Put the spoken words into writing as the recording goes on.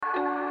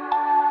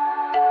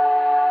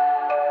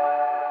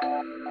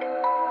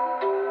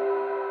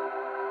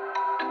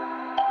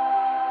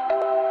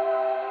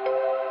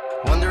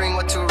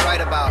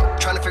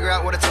trying to figure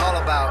out what it's all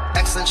about.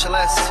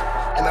 Existentialist,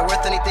 am I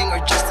worth anything or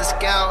just a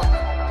scout?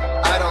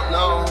 I don't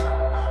know.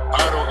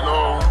 I don't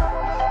know.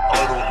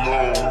 I don't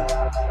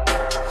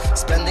know.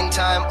 Spending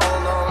time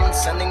all alone,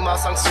 sending my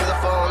songs to the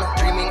phone,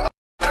 dreaming of a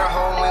better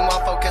home,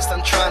 while focused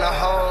on trying to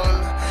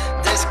hone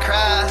this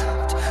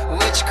craft,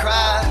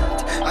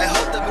 witchcraft. I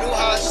hope the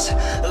brujas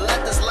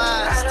let this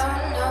last.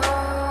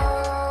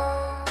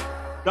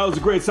 That was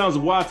the great sounds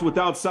of Watts with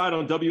Outside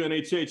on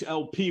WNHH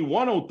LP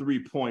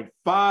 103.5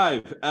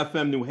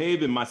 FM New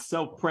Haven.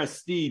 Myself,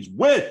 Prestige,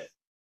 with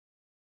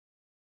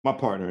my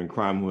partner in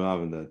crime, who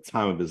having the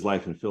time of his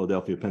life in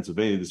Philadelphia,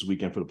 Pennsylvania this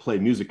weekend for the Play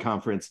Music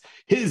Conference.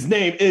 His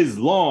name is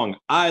Long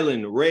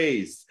Island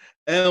raised,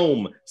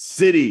 Elm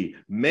City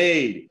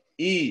made,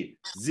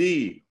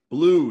 EZ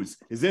Blues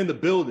is in the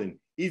building.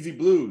 Easy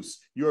Blues,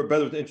 you're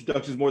better with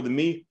introductions more than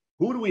me.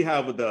 Who do we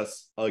have with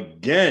us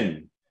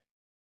again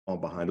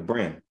on Behind the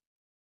Brand?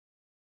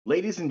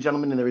 Ladies and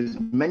gentlemen, there is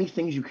many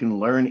things you can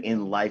learn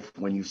in life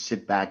when you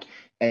sit back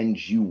and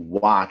you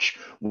watch.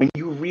 When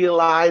you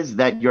realize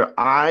that your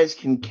eyes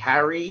can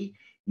carry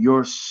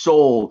your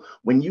soul,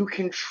 when you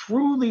can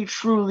truly,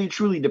 truly,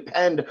 truly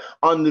depend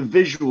on the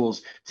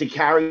visuals to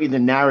carry the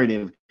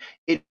narrative,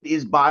 it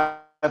is by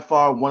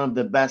far one of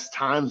the best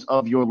times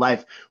of your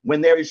life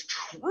when there is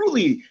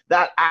truly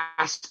that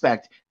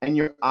aspect and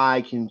your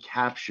eye can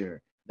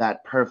capture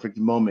that perfect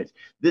moment.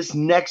 This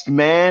next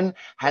man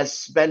has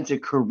spent a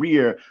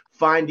career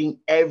finding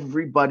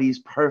everybody's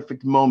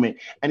perfect moment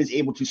and is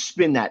able to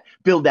spin that,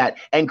 build that,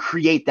 and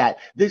create that.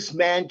 This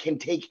man can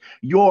take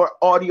your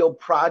audio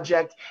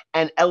project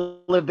and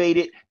elevate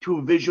it to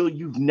a visual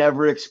you've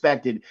never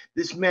expected.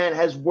 This man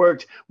has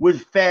worked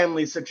with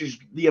families such as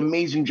the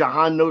amazing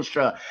Jahan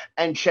Nostra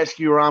and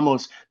Chesky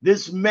Ramos.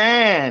 This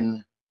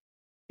man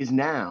is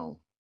now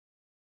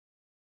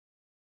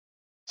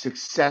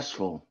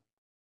successful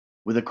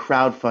with a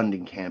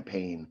crowdfunding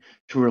campaign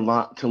to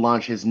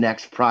launch his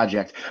next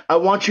project. I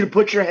want you to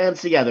put your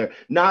hands together,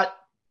 not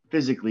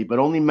physically, but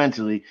only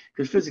mentally,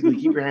 because physically,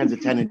 keep your hands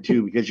at 10 and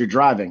 2 because you're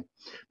driving.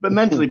 But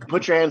mentally,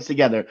 put your hands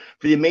together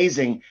for the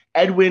amazing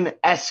Edwin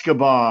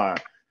Escobar.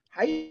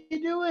 How you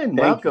doing?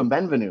 Welcome,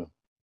 Benvenu.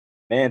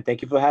 Man,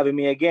 thank you for having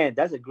me again.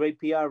 That's a great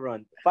PR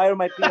run. Fire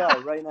my PR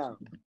right now.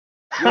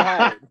 You're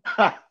hired.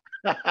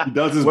 He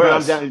does his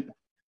best.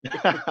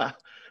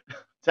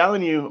 I'm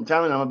telling you,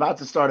 I'm about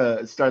to start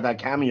that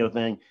Cameo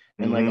thing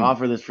and like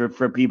offer this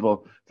for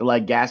people to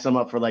like gas them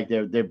up for like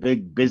their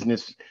big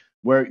business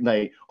work.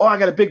 Like, oh, I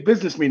got a big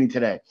business meeting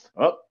today.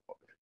 Oh,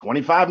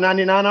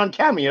 $25.99 on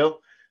Cameo.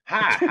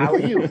 Hi, how are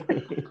you?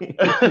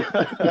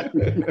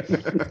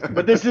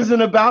 But this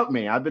isn't about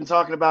me. I've been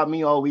talking about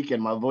me all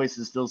weekend. My voice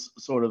is still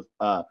sort of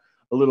a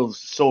little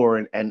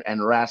sore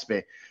and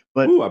raspy.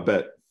 But ooh, I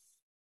bet.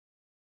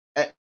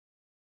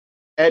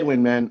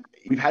 Edwin, man,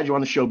 we've had you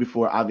on the show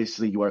before.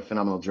 Obviously, you are a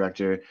phenomenal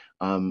director,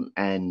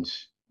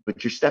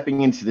 but you're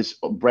stepping into this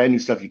brand new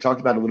stuff. You talked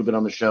about it a little bit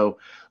on the show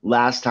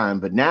last time,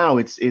 but now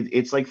it's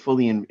like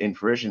fully in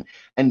fruition.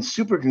 And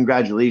super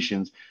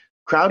congratulations!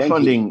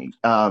 Crowdfunding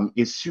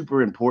is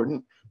super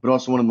important, but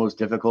also one of the most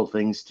difficult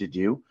things to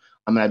do.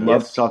 I mean, I'd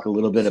love to talk a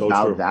little bit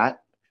about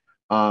that,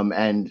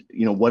 and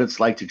you know what it's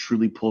like to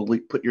truly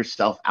put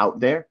yourself out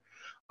there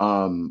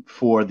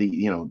for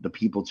the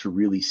people to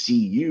really see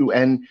you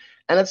and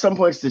at some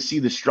points to see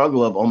the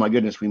struggle of, oh my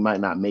goodness, we might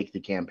not make the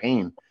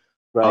campaign.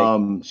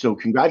 Right. So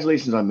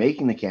congratulations on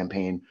making the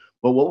campaign.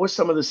 But what were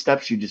some of the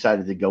steps you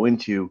decided to go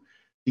into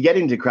to get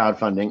into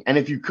crowdfunding? And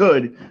if you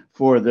could,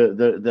 for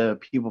the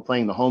people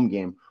playing the home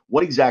game,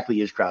 what exactly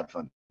is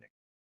crowdfunding?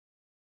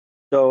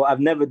 So I've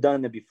never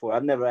done it before.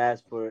 I've never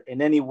asked for, in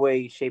any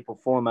way, shape, or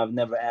form, I've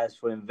never asked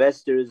for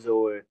investors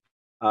or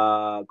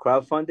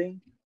crowdfunding.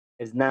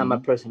 It's not my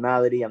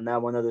personality. I'm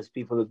not one of those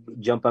people who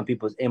jump on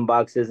people's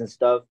inboxes and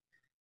stuff.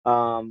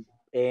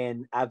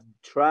 And I've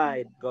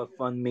tried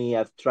GoFundMe,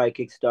 I've tried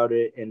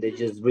Kickstarter, and they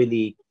just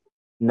really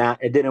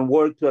it didn't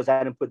work because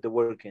I didn't put the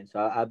work in. So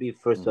I'll be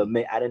first to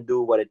admit I didn't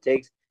do what it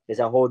takes.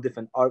 It's a whole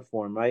different art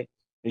form, right?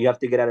 You have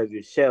to get out of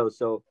your shell.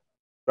 So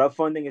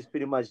crowdfunding is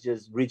pretty much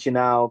just reaching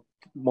out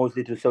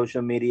mostly to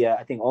social media.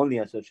 I think only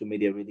on social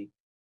media, really,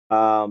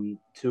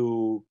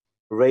 to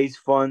raise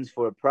funds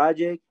for a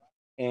project.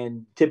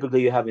 And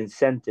typically you have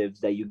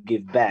incentives that you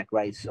give back,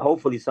 right? So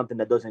hopefully something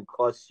that doesn't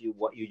cost you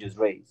what you just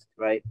raised,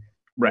 right?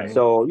 Right.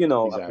 So,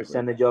 a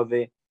percentage of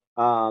it.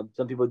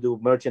 Some people do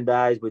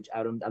merchandise, which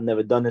I've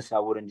never done this, so I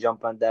wouldn't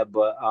jump on that.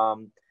 But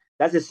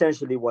that's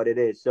essentially what it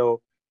is. So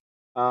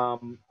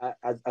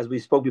as we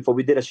spoke before,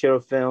 we did a share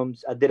of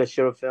films. I did a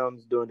share of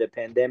films during the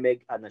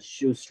pandemic on a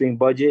shoestring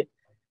budget.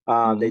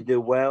 They did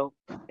well.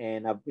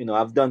 And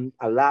I've done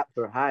a lot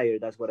for hire.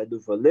 That's what I do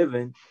for a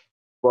living.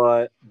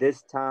 But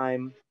this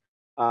time,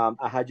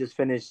 I had just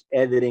finished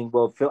editing.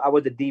 Well, I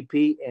was the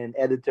DP and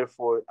editor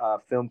for a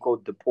film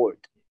called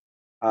Deport,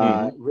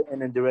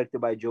 written and directed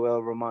by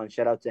Joel Roman.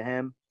 Shout out to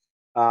him.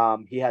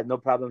 He had no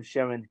problem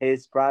sharing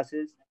his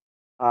process.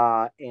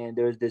 And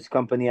there's this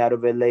company out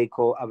of LA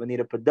called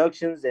Avenida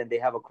Productions, and they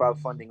have a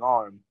crowdfunding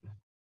arm.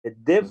 The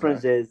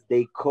difference is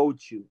they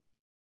coach you.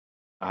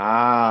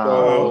 Ah, So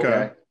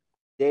okay.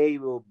 they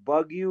will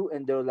bug you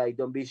and they're like,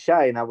 don't be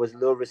shy. And I was a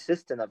little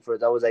resistant at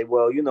first. I was like,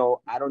 well,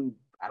 I don't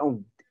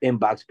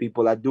inbox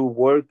people. I do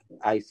work.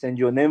 I send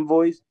you an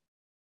invoice,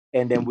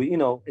 and then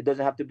it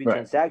doesn't have to be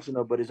Right.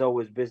 transactional, but it's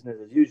always business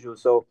as usual.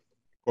 So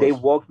Of they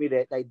course. walked me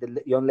that, like,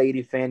 the young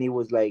lady Fanny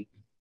was like,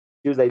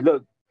 she was like,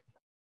 look,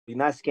 you're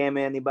not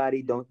scamming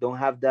anybody. Don't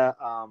have the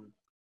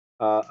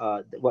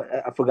what,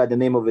 I forgot the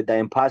name of it, the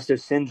imposter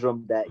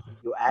syndrome, that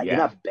you're Yeah.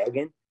 not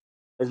begging.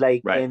 It's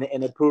like, Right.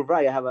 and it proved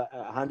right. I have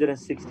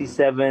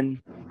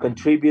 167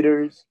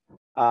 contributors,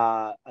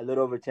 a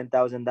little over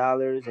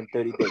 $10,000 in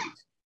 30 days.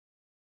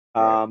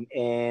 Right.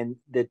 And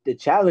the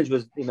challenge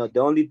was, the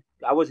only,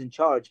 I was in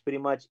charge pretty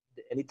much.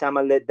 Anytime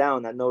I let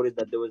down, I noticed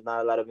that there was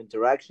not a lot of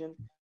interaction.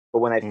 But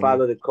when I Mhm.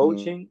 follow the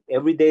coaching,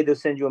 every day they'll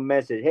send you a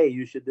message. Hey,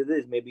 you should do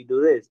this. Maybe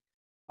do this.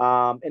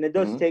 And it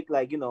does take,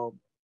 like,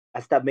 I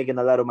stopped making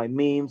a lot of my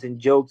memes and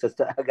jokes.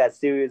 I got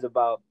serious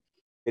about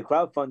the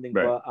crowdfunding,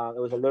 Right. but it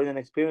was a learning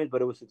experience,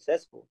 but it was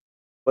successful.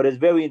 But it's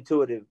very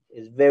intuitive.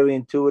 It's very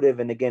intuitive,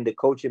 and again, the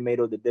coaching made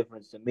all the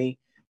difference to me.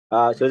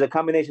 So it's a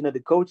combination of the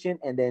coaching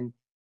and then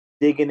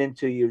digging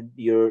into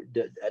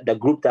the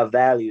group that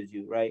values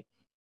you, right?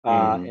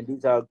 Mhm. And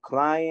these are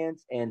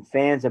clients and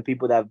fans and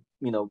people that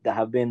that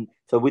have been.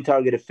 So we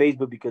targeted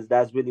Facebook because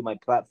that's really my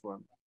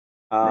platform.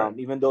 Right.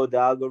 Even though the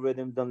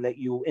algorithms don't let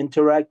you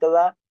interact a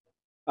lot,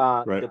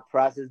 Right. the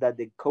process that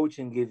the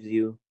coaching gives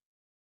you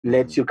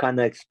lets you kind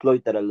of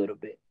exploit that a little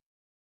bit.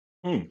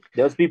 Hmm.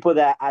 There's people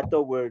that I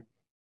thought were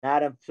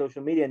not on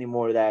social media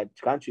anymore that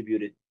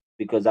contributed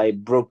because I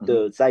broke Mhm.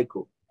 the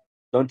cycle.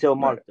 Don't tell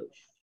Right. Mark though.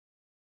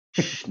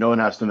 Shh, no one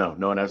has to know.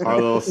 No one has to Our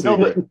know. little No,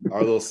 but secret. Our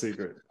little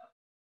secret.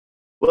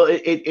 well,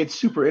 it's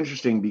super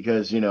interesting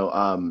because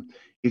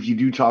if you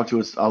do talk to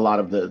us, a lot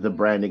of the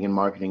branding and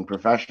marketing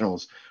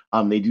professionals,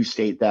 they do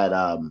state that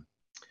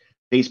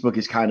Facebook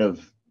is kind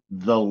of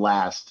the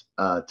last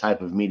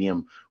type of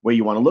medium where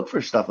you want to look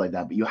for stuff like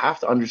that, but you have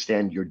to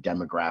understand your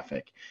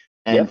demographic.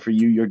 And Yep. for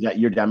you, your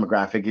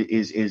demographic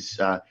is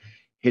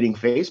hitting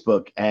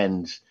Facebook,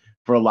 and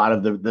for a lot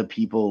of the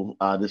people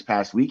this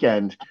past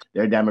weekend,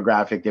 their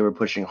demographic, they were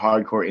pushing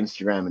hardcore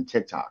Instagram and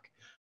TikTok.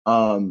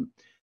 Um,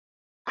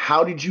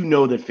 how did you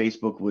know that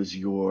Facebook was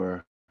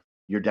your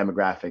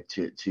demographic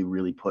to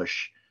really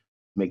push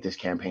make this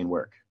campaign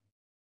work?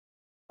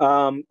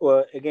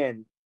 Well,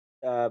 again,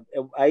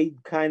 I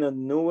kind of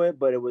knew it,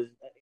 but it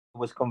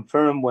was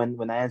confirmed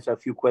when I answered a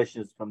few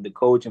questions from the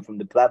coach and from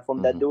the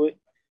platform that Hmm. do it.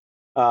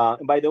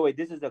 And by the way,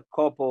 this is a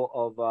couple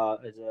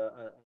of is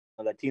a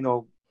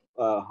Latino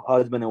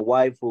husband and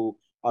wife who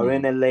are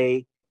in Hmm.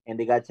 LA, and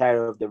they got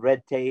tired of the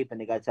red tape and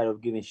they got tired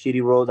of giving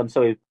shitty roles. I'm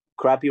sorry,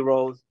 crappy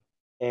roles,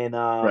 and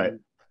Right.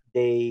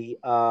 they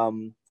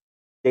um,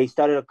 they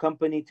started a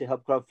company to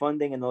help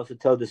crowdfunding and also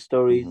tell the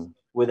stories Hmm.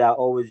 without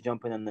always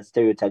jumping on the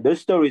stereotype. Their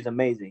story is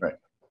amazing. Right.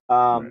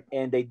 Right.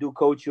 And they do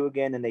coach you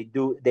again, and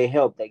they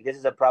help. Like, this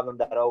is a problem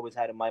that I always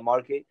had in my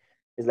market.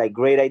 It's like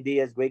great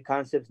ideas, great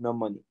concepts, no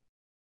money,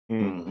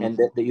 Hmm. Hmm. and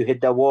that you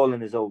hit that wall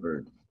and it's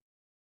over.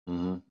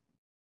 Hmm.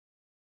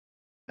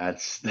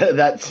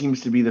 That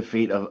seems to be the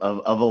fate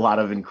of a lot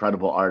of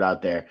incredible art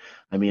out there.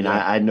 I mean,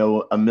 Yeah. I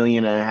know 1.5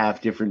 million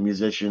different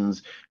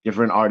musicians,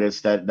 different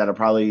artists that are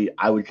probably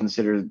I would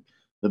consider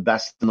the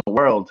best in the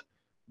world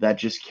that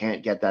just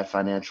can't get that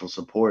financial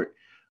support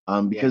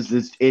Yeah, because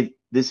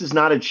this is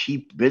not a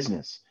cheap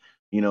business,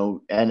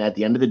 and at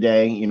the end of the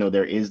day,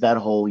 there is that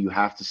hole. You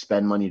have to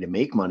spend money to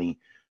make money,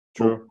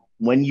 but True.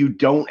 when you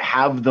don't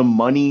have the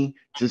money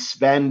to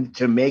spend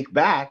to make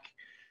back,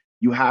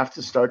 you have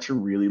to start to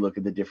really look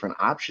at the different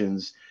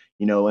options,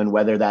 and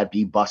whether that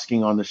be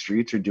busking on the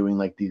streets or doing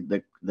like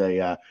the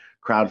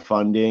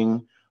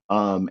crowdfunding.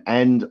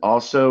 And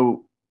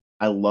also,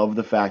 I love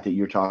the fact that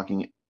you're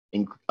talking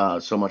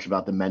so much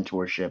about the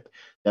mentorship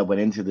that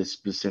went into this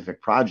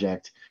specific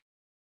project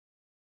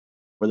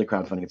for the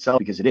crowdfunding itself,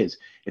 because it's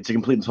a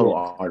complete and total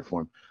yeah. art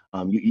form.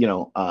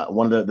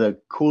 One of the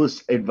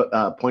coolest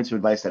points of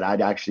advice that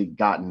I'd actually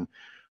gotten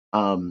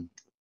um,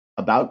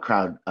 about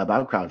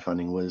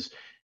crowdfunding was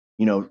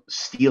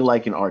steal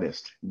like an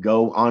artist.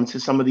 Go onto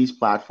some of these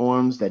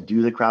platforms that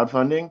do the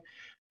crowdfunding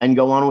and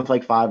go on with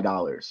like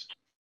 $5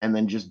 and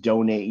then just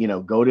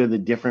donate, go to the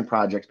different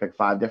projects, pick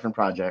 5 different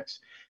projects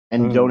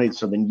and Mm. donate.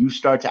 So then you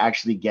start to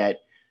actually get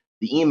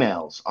the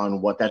emails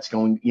on what that's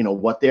going,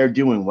 what they're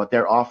doing, what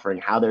they're offering,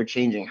 how they're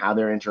changing, how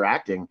they're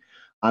interacting.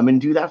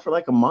 And do that for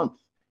like a month.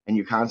 And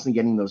you're constantly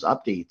getting those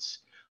updates.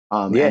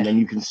 And Yeah. then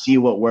you can see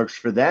what works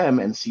for them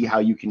and see how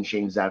you can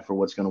change that for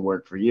what's going to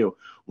work for you.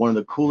 One of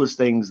the coolest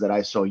things that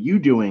I saw you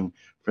doing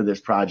for this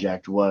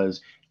project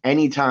was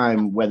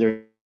anytime, whether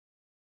it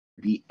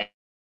be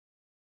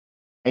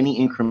any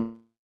increment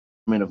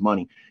of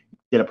money,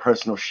 did a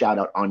personal shout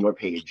out on your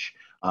page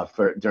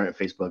for during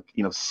Facebook,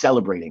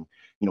 celebrating,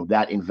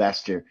 that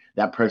investor,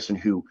 that person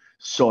who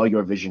saw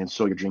your vision and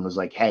saw your dream was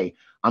like, hey,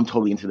 I'm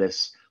totally into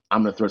this.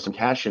 I'm going to throw some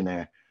cash in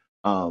there.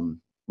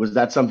 Was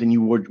that something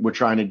you were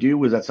trying to do?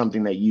 Was that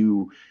something that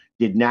you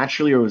did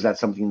naturally, or was that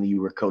something that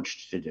you were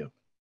coached to do?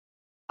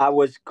 I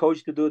was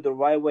coached to do it the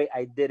right way.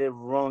 I did it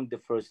wrong the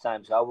first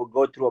time. So I would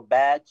go through a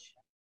batch,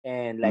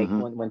 and like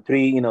Mm-hmm. when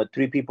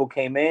three people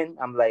came in,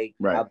 I'm like,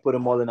 I Right. put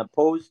them all in a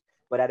post,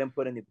 but I didn't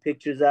put any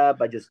pictures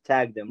up. I just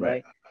tagged them,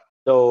 Right. right?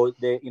 So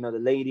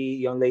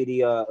young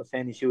lady,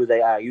 Fanny, she was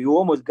like, you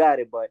almost got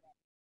it, but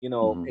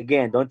Mm-hmm.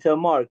 again, don't tell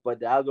Mark, but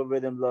the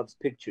algorithm loves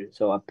pictures.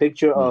 So a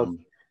picture of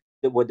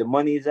Mm-hmm. where the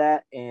money is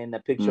at and a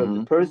picture of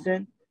the Mm-hmm.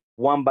 person,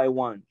 one by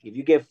one. If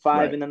you get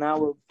five Right. in an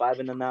hour, five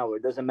in an hour.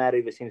 It doesn't matter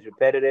if it seems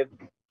repetitive.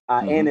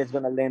 And Mm-hmm. it's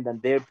gonna land on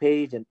their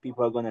page, and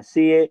people are gonna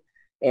see it.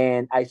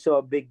 And I saw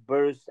a big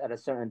burst at a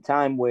certain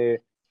time where,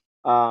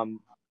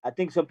 I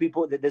think some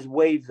people there's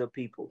waves of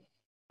people.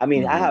 I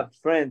mean, I Mm-hmm. have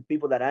friends,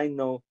 people that I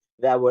know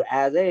that would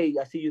ask, "Hey,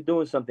 I see you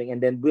doing something,"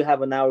 and then we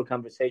have an hour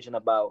conversation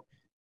about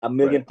a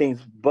million Right. things,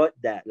 but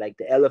that, like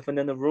the elephant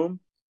in the room.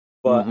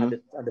 But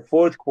Mm-hmm. on the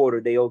fourth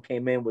quarter, they all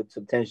came in with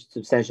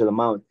substantial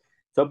amount.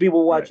 Some people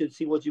Right. watch it,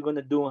 see what you're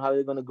gonna do and how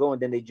they're gonna go,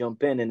 and then they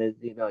jump in, and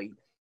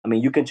I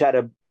mean, you can try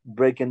to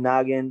break a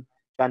noggin,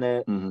 trying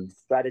to Mm-hmm.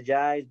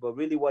 strategize, but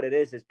really what it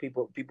is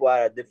people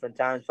are at different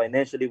times.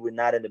 Financially,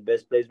 we're not in the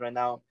best place right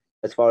now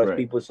as far as Right.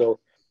 people. So,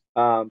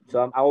 I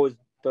always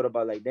thought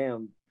about like,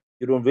 damn,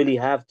 you don't really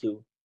have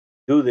to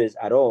do this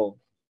at all.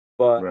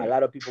 But a Right.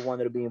 lot of people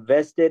wanted to be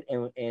invested,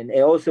 and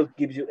it also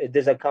gives you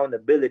this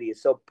accountability.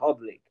 It's so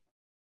public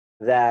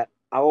that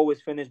I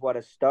always finish what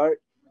I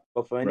start.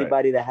 But for Right.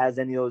 anybody that has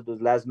any of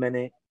those last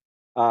minute,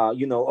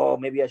 oh,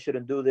 maybe I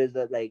shouldn't do this.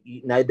 That like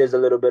now there's a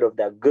little bit of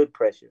that good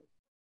pressure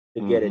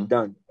to get Mm-hmm. it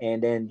done,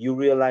 and then you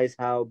realize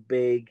how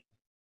big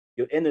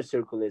your inner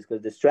circle is,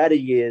 because the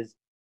strategy is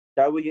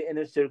start with your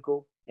inner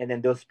circle, and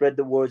then they'll spread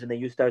the words, and then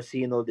you start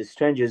seeing all the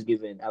strangers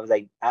giving. I was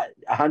like,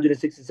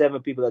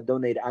 167 people that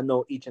donated. I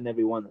know each and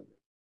every one of them,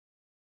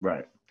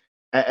 Right.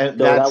 And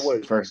so that that's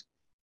works.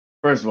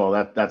 first of all,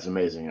 that's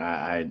amazing.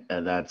 I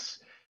and that's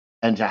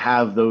and to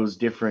have those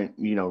different,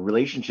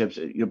 relationships,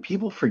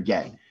 people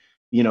forget,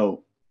 you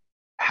know,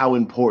 how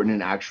important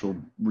an actual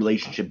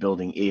relationship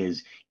building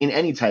is in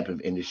any type of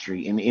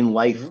industry, in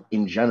life Mm-hmm.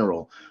 in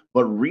general.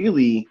 But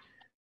really,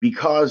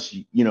 because,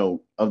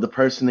 of the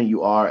person that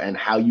you are and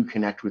how you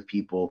connect with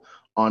people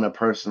on a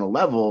personal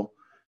level,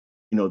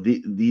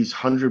 these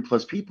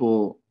 100+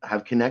 people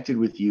have connected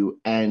with you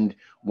and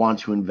want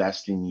to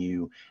invest in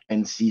you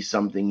and see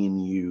something in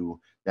you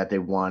that they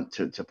want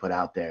to put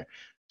out there.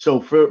 So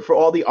for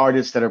all the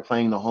artists that are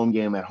playing the home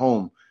game at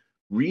home,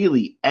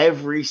 really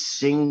every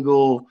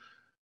single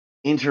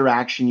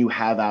interaction you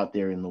have out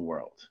there in the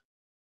world,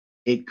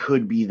 it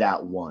could be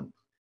that one.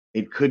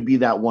 It could be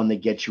that one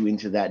that gets you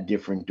into that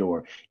different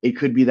door. It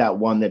could be that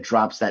one that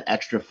drops that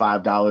extra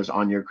 $5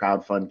 on your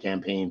crowdfund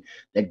campaign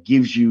that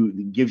gives you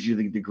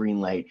the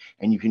green light,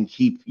 and you can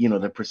keep,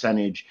 the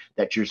percentage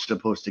that you're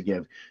supposed to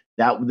give.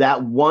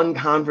 That one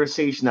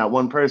conversation, that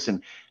one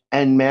person.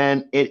 And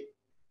man,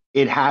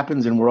 it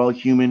happens, and we're all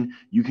human.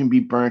 You can be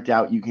burnt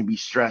out, you can be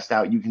stressed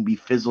out, you can be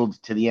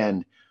fizzled to the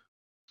end,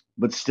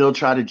 but still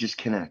try to just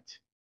connect.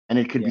 And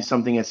it could be Yeah,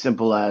 something as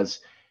simple as,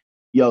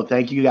 yo,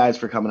 thank you guys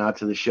for coming out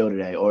to the show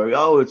today, or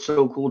oh, it's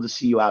so cool to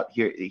see you out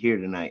here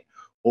tonight,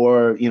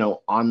 or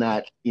on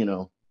that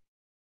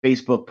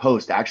Facebook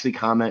post, actually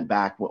comment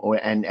back, or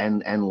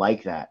and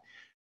like that.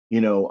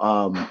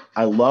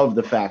 I love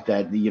the fact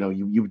that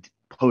you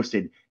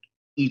posted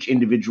each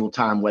individual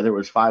time, whether it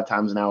was 5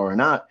 times an hour or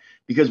not,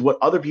 because what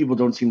other people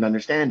don't seem to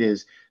understand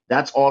is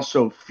that's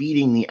also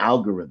feeding the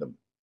algorithm.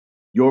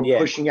 You're yeah,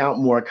 pushing out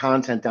more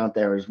content out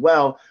there as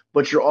well,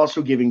 but you're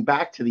also giving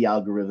back to the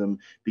algorithm,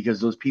 because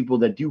those people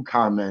that do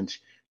comment,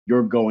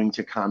 you're going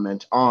to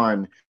comment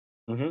on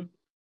mm-hmm.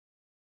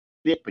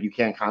 it, but you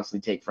can't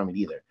constantly take from it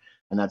either.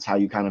 And that's how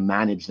you kind of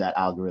manage that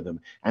algorithm.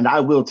 And I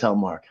will tell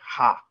Mark,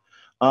 ha.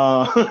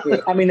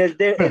 Yeah. I mean, it's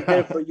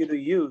there for you to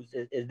use.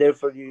 It's there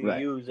for you to Right.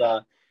 use.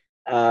 Uh,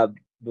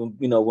 when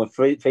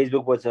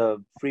Facebook was a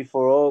free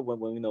for all,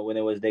 when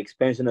it was the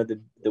expansion of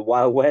the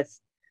Wild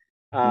West.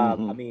 I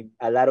Mm-hmm. mean,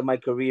 a lot of my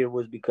career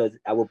was because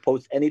I would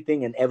post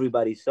anything and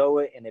everybody saw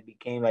it, and it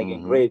became like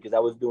Mm-hmm. engraved because I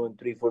was doing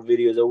 3, 4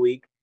 videos a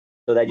week,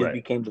 so that just Right.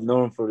 became the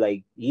norm for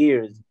like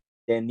years.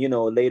 Then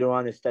later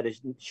on it started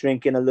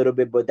shrinking a little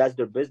bit, but that's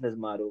their business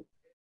model.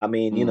 I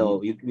mean,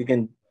 Mm-hmm. you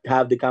can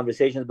have the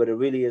conversations, but it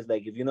really is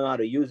like if you know how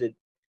to use it,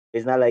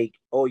 it's not like,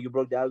 oh, you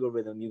broke the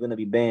algorithm, you're gonna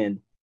be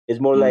banned. It's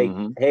more like,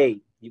 Mm-hmm.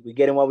 hey, we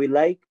getting what we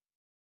like,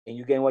 and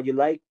you getting what you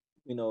like,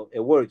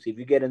 it works. If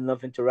you get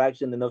enough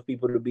interaction, enough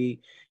people to be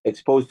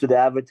exposed to the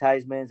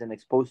advertisements and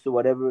exposed to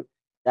whatever,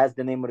 that's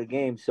the name of the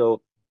game.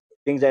 So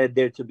things are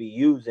there to be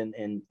used,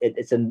 and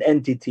it's an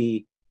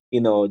entity.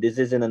 This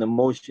isn't an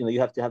emotion. You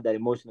have to have that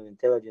emotional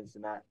intelligence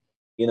and not,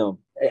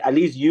 at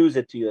least use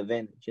it to your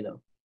advantage. Yeah.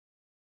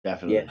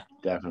 Definitely.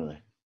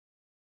 Definitely.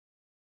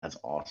 That's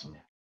awesome.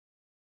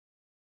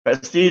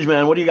 Prestige,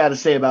 man, what do you got to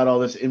say about all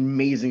this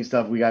amazing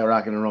stuff we got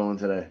rocking and rolling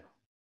today?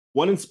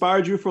 What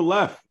inspired you for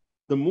Left,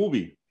 the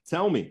movie?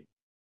 Tell me.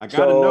 I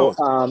gotta So,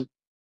 know.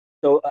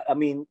 I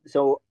mean,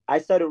 so I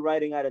started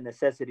writing out of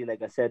necessity,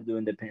 like I said,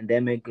 during the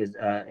pandemic. Is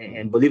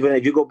and believe it or not,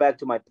 if you go back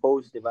to my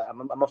post,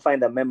 I'm gonna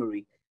find that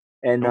memory.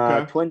 And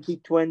Okay.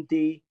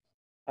 2020,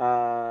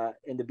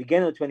 in the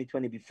beginning of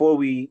 2020, before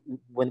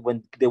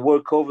when the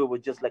word COVID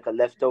was just like a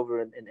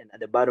leftover and at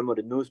the bottom of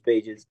the news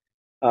pages,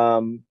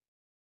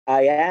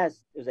 I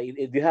asked, it was like,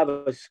 if you have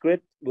a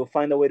script, we'll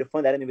find a way to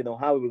fund it. I didn't even know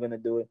how we were gonna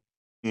do it.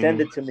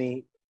 Send it to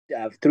me.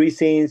 I have 3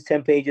 scenes,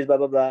 10 pages, blah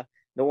blah blah.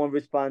 No one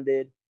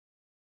responded.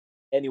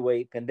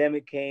 Anyway,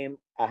 pandemic came.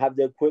 I have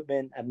the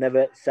equipment. I've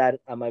never sat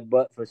on my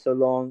butt for so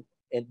long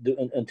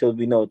until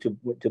we know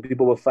to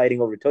people were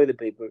fighting over toilet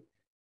paper.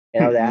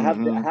 And I was like,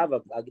 I have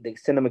the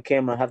cinema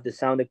camera, I have the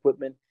sound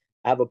equipment,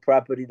 I have a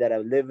property that I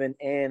live in,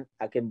 and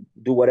I can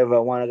do whatever I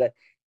want.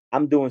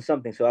 I'm doing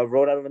something. So I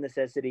wrote out of a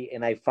necessity,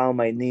 and I found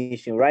my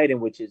niche in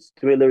writing, which is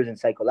thrillers and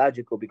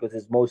psychological, because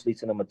it's mostly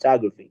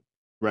cinematography.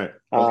 Right.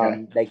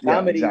 Like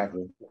comedy. Yeah,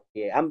 exactly.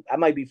 Yeah, I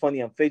might be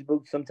funny on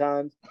Facebook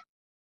sometimes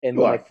and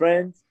with my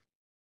friends,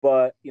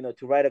 but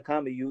to write a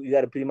comedy, you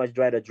got to pretty much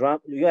write a drama.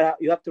 You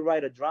have to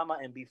write a drama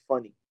and be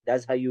funny.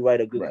 That's how you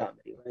write a good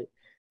comedy, right?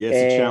 Yeah,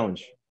 it's a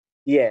challenge.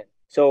 Yeah.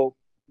 So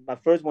my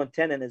first one,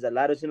 Tenet, is a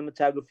lot of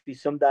cinematography,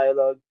 some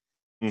dialogue.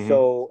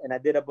 So, and I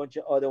did a bunch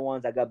of other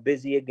ones. I got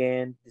busy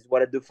again. This is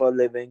what I do for a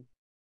living.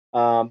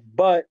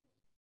 But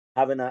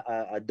having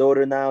a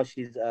daughter now,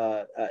 she's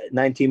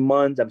 19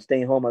 months. I'm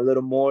staying home a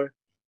little more.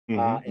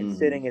 And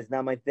sitting is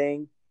not my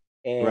thing.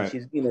 And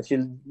she's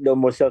a little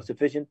more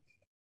self-sufficient.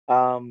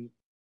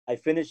 I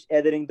finished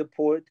editing The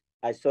Port.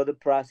 I saw the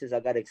process. I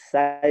got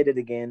excited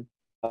again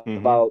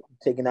about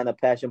taking on a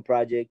passion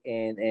project,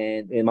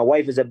 and my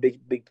wife is a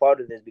big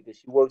part of this because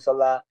she works a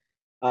lot,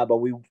 but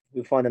we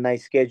found a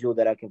nice schedule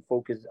that I can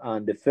focus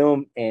on the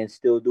film and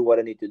still do what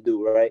I need to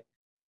do, right?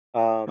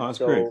 That's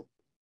great.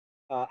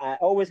 I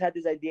always had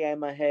this idea in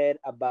my head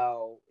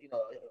about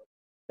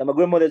that my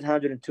grandmother's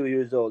 102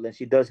 years old and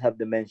she does have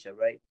dementia,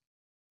 right?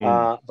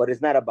 But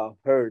it's not about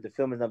her. The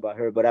film is not about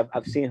her, but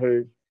I've seen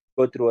her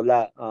go through a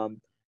lot.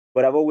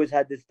 But I've always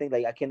had this thing,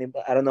 like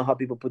I don't know how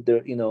people put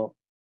their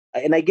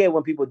and I get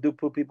when people do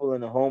put people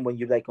in a home when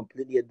you're like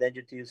completely a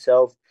danger to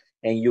yourself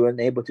and you're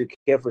unable to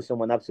care for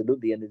someone,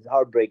 absolutely, and it's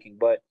heartbreaking.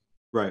 But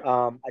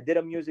I did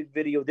a music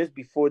video this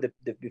before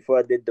before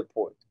I did The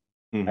Port.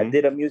 I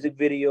did a music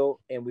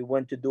video and we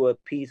went to do a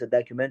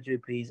documentary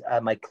piece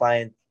at my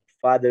client's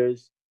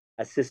father's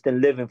assisted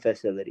living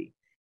facility.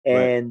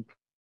 And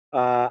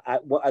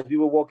as we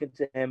were walking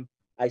to him,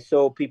 I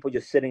saw people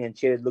just sitting in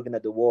chairs looking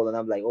at the wall, and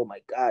I'm like, oh my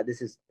God,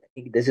 this is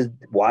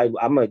why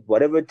I'm like,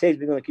 whatever it takes,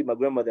 we're gonna keep my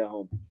grandmother at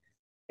home.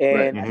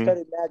 And I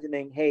started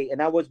imagining, hey,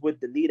 and I was with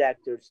the lead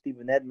actor,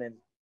 Stephen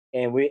Edmonds,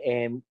 and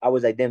I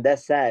was like, damn,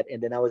 that's sad.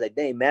 And then I was like,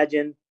 damn,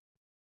 imagine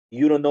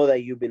you don't know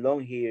that you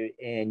belong here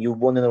and you're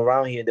wandering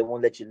around here and they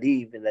won't let you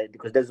leave, and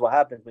because that's what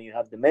happens when you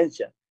have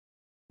dementia.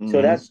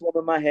 So that's what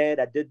in my head.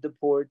 I did The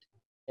Port,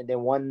 and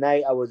then one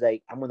night I was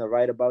like, I'm gonna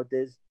write about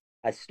this.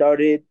 I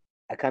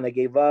kind of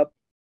gave up,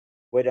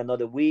 wait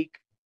another week,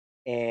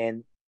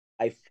 and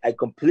I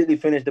completely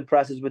finished the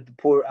process with The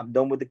Port. I'm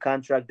done with the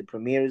contract. The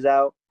premiere is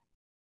out.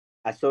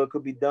 I saw it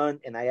could be done,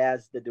 and I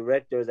asked the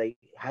director, I was like,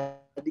 how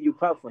did you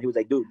crowdfund? He was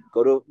like, dude,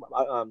 go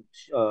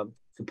to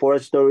Support a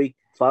Story,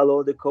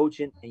 follow the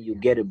coaching, and you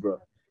get it, bro.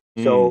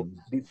 So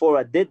before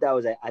I did that, I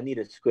was like, I need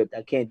a script.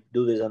 I can't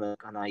do this on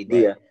an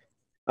idea.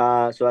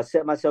 So I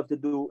set myself to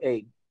do,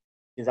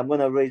 since I'm going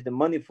to raise the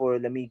money for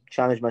it, let me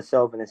challenge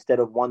myself, and instead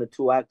of 1 or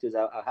 2 actors,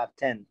 I'll have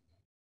 10.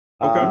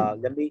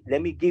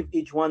 Let me give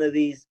each one of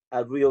these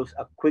a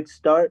quick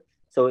start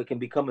so it can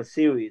become a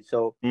series.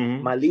 So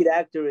my lead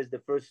actor is the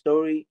first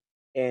story,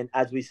 and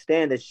as we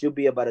stand, it should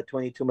be about a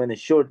 22-minute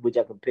short, which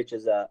I can pitch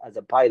as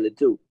a pilot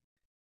too.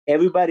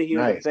 Everybody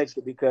here is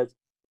affected because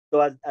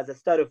as I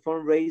started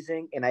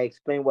fundraising and I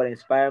explained what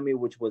inspired me,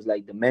 which was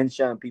like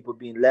dementia and people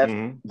being left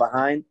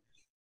behind.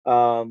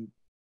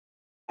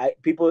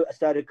 People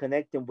started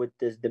connecting with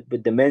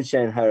with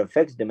dementia and how it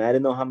affects them. I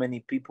don't know how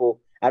many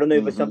people. I don't know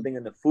if it's something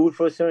in the food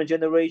for a certain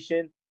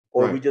generation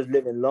or we just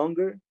living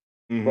longer.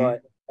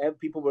 But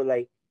people were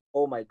like,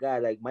 "Oh my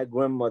God! Like my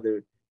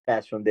grandmother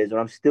passed from this, or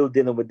I'm still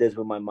dealing with this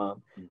with my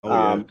mom."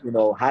 How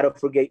to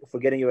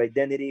forgetting your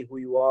identity, who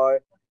you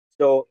are.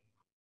 So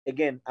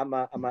again, I'm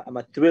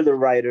a thriller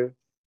writer.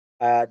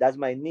 That's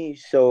my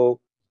niche. So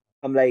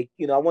I'm like,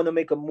 I want to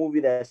make a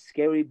movie that's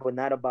scary, but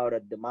not about a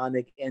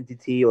demonic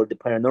entity or the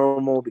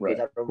paranormal, because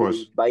I don't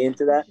really buy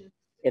into that.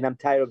 And I'm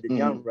tired of the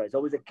genre. It's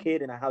always a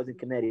kid in a house in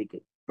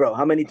Connecticut. Bro,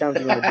 how many times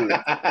are you going to do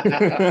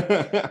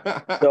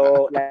it?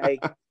 So,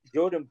 like,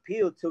 Jordan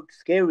Peele took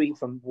scary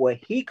from what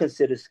he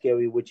considers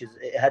scary, which is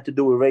it had to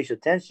do with racial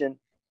tension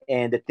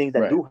and the things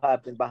that do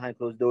happen behind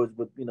closed doors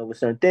with, with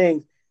certain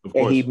things.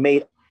 And he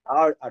made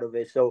art out of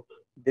it. So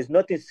there's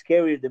nothing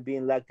scarier than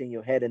being locked in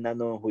your head and not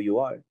knowing who you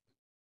are.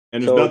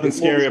 And there's nothing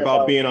scary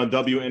about being on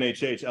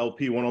WNHH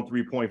LP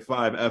 103.5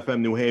 FM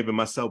New Haven.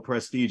 Myself,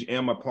 Prestige,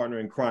 and my partner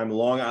in crime,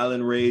 Long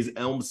Island Raised,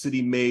 Elm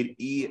City made,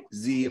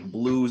 EZ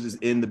Blues is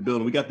in the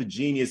building. We got the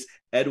genius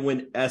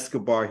Edwin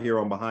Escobar here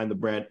on Behind the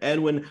Brand.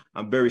 Edwin,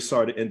 I'm very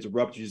sorry to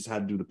interrupt. You just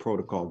had to do the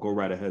protocol. Go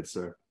right ahead,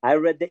 sir. I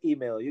read the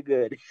email. You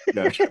good?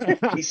 Yeah.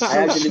 He's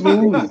so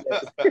smooth.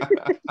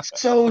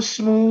 So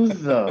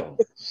smooth, though.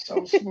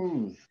 So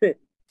smooth.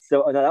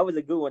 So no, that was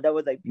a good one. That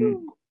was like,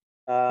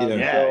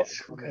 Yeah, So,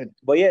 it's good.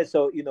 but yeah,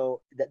 so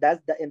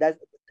that's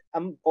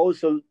I'm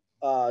also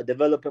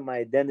developing my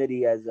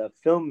identity as a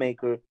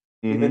filmmaker,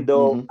 even Mm-hmm.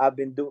 though Hmm.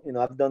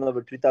 I've done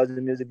over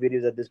 3,000 music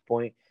videos at this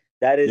point.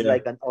 That is Yeah.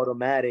 like an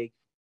automatic,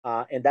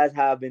 and that's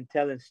how I've been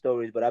telling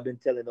stories. But I've been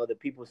telling other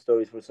people's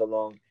stories for so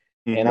long,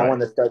 and I Mm-hmm. Right.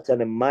 want to start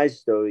telling my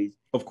stories.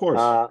 Of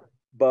course. Uh,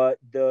 but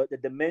the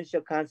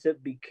dementia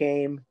concept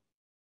became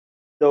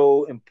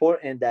so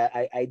important that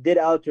I did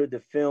alter the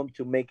film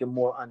to make it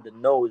more on the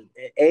nose.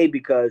 A,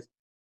 because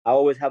I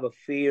always have a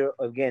fear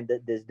again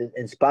that there's the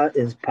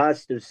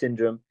imposter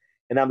syndrome,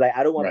 and I'm like,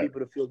 I don't want Right.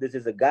 people to feel this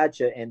is a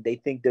gotcha, and they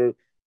think they're,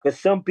 because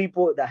some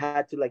people that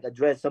had to like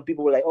address, some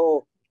people were like,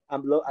 oh, I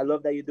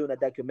love that you're doing a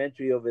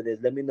documentary over this.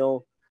 Let me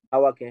know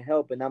how I can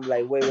help, and I'm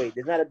like, wait,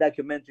 there's not a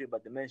documentary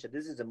about dementia.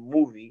 This is a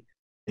movie.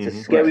 It's a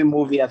Mm-hmm. scary Right.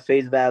 movie at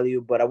face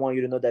value, but I want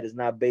you to know that it's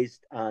not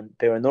based on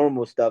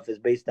paranormal stuff. It's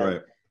based on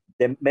Right.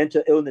 the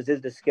mental illness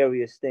is the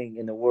scariest thing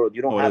in the world.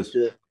 You don't Oh, it have is.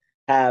 to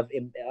have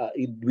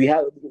we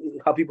have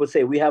how people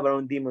say we have our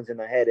own demons in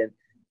our head, and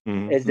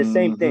Mm-hmm. it's the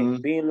same thing.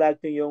 Hmm. Being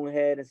locked in your own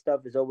head and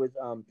stuff is always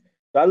So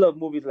I love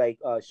movies like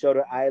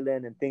Shutter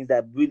Island and things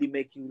that really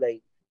make you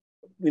like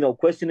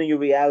questioning your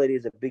reality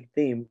is a big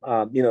theme.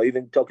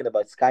 Even talking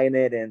about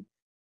Skynet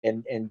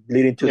and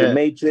leading to the Yeah.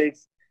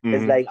 Matrix.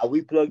 It's Mm-hmm. like, are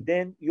we plugged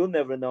in? You'll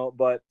never know.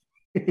 But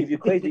if you're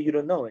crazy, you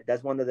don't know it.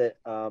 That's one of the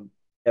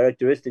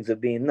characteristics of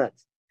being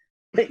nuts.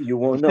 You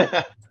won't know.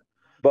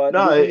 But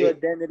No. losing your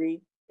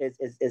identity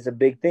is a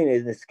big thing.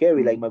 It's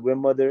scary. Like my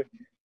grandmother,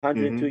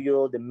 102 Mm-hmm. year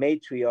old, the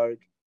matriarch,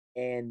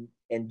 and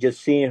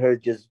just seeing her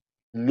just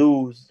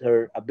lose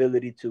her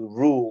ability to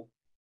rule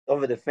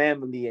over the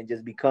family and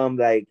just become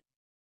like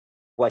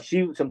what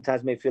she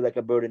sometimes may feel like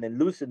a burden in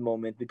lucid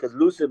moments, because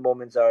lucid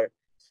moments are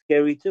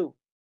scary too.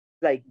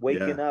 Like Yeah.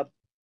 waking up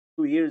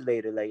 2 years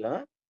later, like,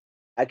 huh?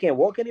 I can't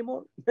walk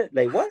anymore.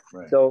 Like what?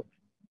 Right. So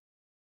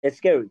it's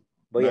scary.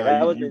 But yeah, Nah,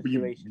 that was the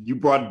inspiration. you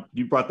brought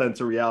that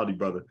into reality,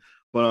 brother.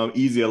 But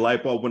easy, a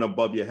light bulb went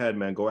above your head,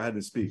 man. Go ahead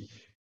and speak.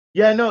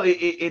 Yeah, no,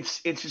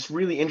 it's just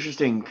really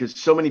interesting because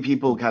so many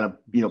people kind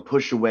of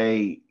push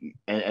away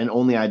and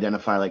only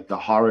identify like the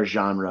horror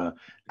genre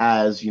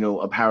as a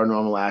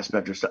paranormal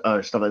aspect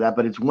or stuff like that.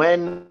 But it's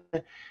when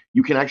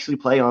you can actually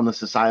play on the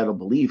societal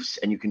beliefs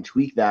and you can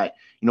tweak that.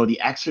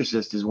 The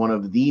Exorcist is one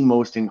of the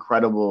most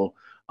incredible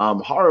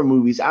horror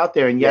movies out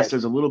there, and yes, Yes.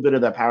 there's a little bit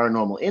of that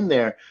paranormal in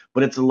there,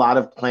 but it's a lot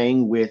of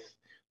playing with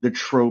the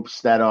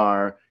tropes that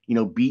are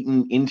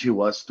beaten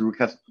into us through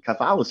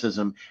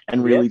Catholicism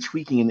and really Yep.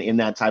 tweaking in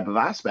that type of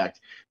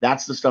aspect.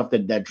 That's the stuff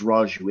that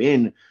draws you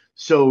in.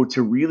 So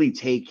to really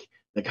take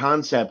the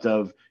concept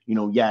of,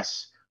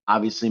 yes,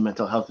 obviously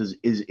mental health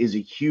is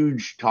a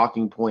huge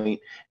talking point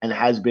and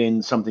has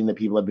been something that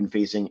people have been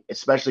facing,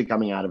 especially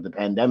coming out of the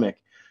pandemic.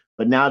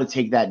 But now to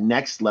take that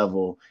next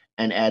level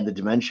and add the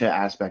dementia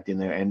aspect in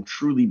there and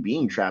truly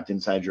being trapped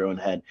inside your own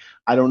head.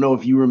 I don't know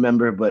if you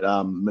remember, but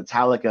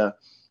Metallica,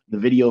 the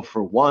video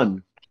for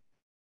One,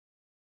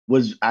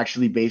 was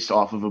actually based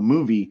off of a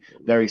movie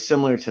very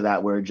similar to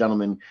that, where a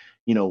gentleman,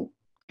 you know,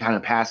 kind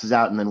of passes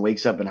out and then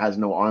wakes up and has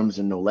no arms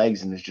and no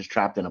legs and is just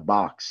trapped in a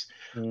box.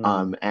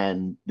 Mm.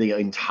 And the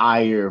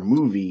entire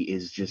movie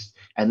is just,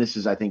 and this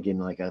is, I think, in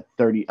like a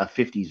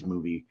 50s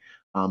movie.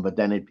 But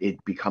then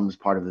it becomes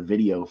part of the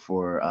video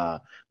for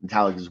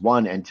Metallica's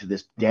One. And to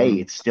this day,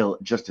 Mm-hmm. it's still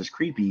just as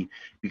creepy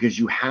because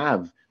you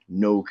have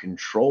no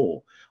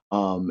control.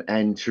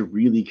 And to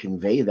really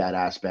convey that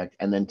aspect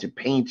and then to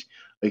paint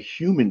a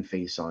human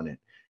face on it,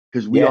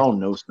 because we Yes. all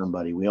know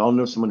somebody. We all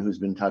know someone who's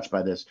been touched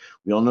by this.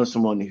 We all know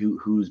someone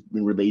who's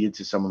been related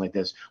to someone like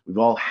this. We've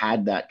all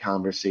had that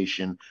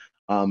conversation,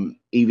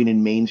 even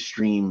in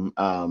mainstream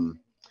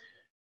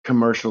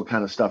commercial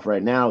kind of stuff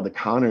right now. The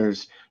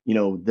Connors,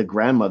 the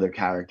grandmother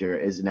character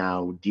is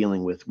now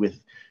dealing with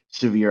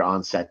severe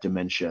onset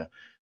dementia.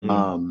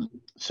 Mm-hmm.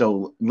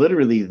 So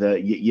literally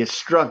you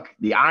struck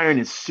the iron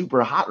is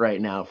super hot right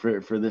now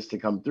for this to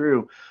come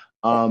through.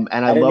 And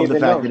I I didn't love the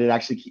even fact know. that it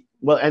actually,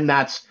 well, and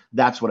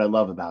that's what I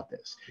love about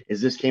this,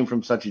 is this came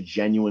from such a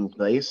genuine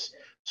place.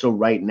 So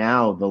right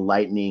now the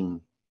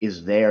lightning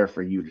is there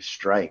for you to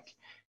strike.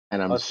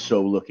 And I'm Awesome.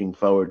 so looking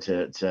forward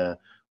to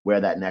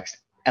where that next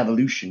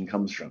evolution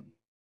comes from.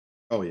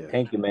 Oh yeah.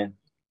 Thank you, man.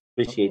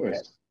 Of Appreciate that.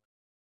 course.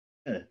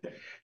 Yeah.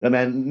 No,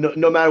 man,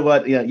 no matter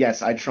what,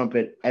 yes, I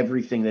trumpet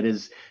everything that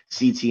is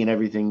CT and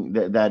everything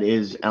that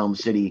is Elm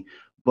City.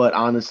 But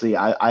honestly,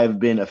 I've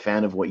been a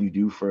fan of what you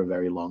do for a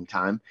very long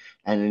time,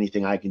 and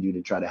anything I can do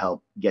to try to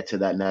help get to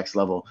that next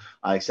level,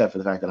 except for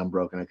the fact that I'm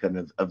broke and I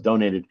couldn't have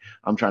donated.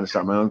 I'm trying to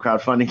start my own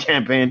crowdfunding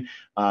campaign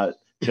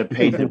to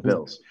pay the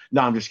bills.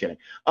 No, I'm just kidding.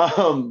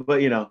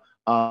 But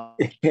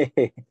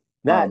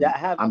Nah, I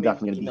have. I I'm mean,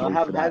 definitely going to be I here for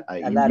have that.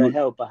 had a lot of You,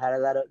 help. I had a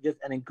lot of just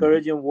an mhm,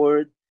 encouraging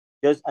word,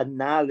 just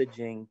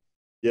acknowledging.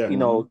 Yeah.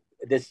 mhm,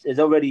 This is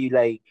already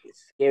like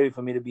scary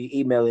for me to be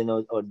emailing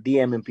or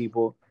DMing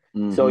people.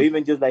 So mhm,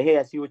 even just like, hey,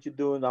 I see what you're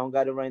doing. I don't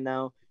got it right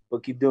now,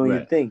 but keep doing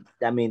your right, thing.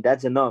 I mean,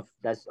 that's enough.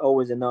 That's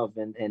always enough.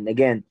 And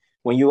again,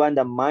 when you on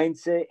the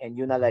mindset and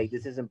you're not like,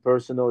 this isn't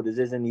personal, this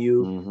isn't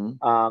you,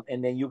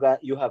 and then you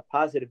have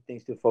positive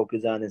things to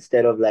focus on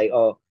instead of like,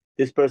 oh,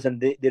 this person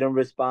didn't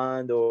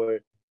respond, or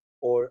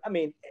I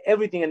mean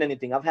everything and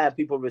anything. I've had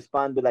people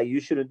respond but like,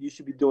 you should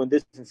be doing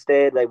this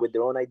instead, like with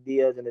their own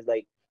ideas, and it's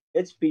like,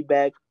 it's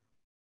feedback,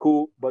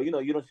 cool, but you know,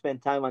 you don't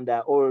spend time on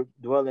that or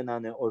dwelling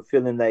on it or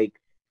feeling like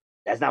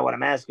that's not what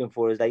I'm asking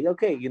for. It's like,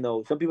 okay, you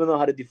know, some people know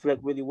how to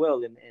deflect really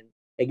well, and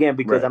again,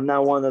 because I'm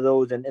not one of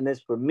those, and it's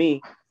for me.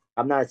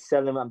 I'm not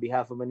selling on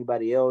behalf of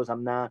anybody else.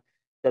 I'm not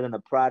selling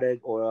a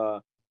product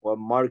or a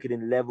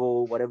marketing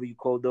level, whatever you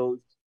call those.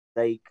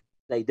 Like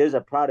like there's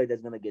a product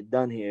that's gonna get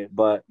done here,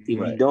 but if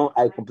you don't,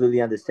 I completely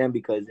understand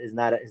because it's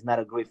not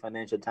a great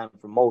financial time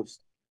for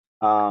most.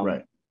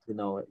 You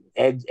know,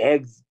 eggs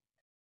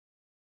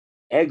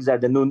are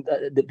the new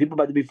the people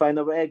about to be fighting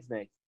over eggs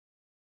next.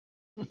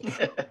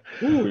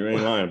 Ooh, you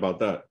ain't lying about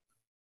that.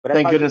 But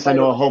thank goodness I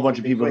know a whole bunch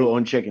of people who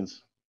own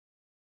chickens.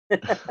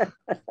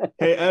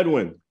 Hey,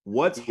 Edwin,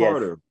 what's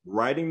harder,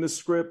 writing the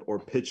script or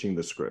pitching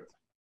the script?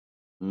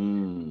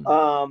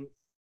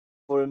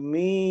 For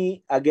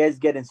me, I guess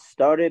getting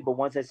started, but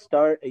once I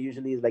start, it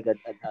usually is like a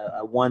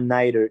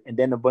one-nighter and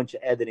then a bunch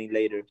of editing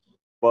later.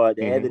 But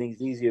the editing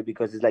is easier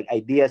because it's like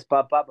ideas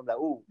pop up. I'm like,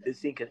 oh, this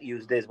scene can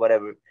use this,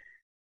 whatever.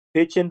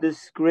 Pitching the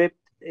script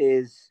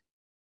is,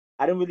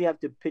 I don't really have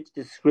to pitch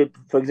the script.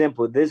 For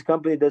example, this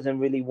company doesn't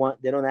really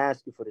want, they don't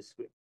ask you for the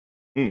script.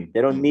 They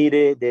don't need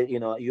it. They, you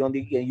know,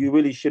 you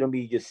really shouldn't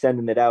be just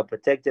sending it out,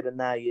 protected or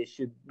not. It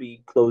should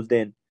be closed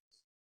in.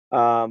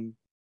 The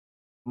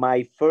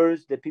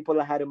people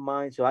I had in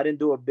mind, so I didn't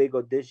do a big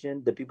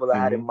audition. The people I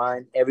had in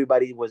mind,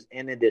 everybody was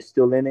in it. They're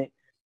still in it.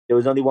 There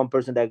was only one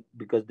person that,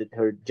 because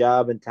her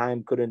job and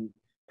time couldn't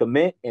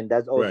commit, and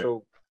that's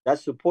also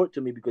that's support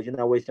to me because you're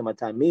not wasting my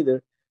time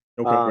either.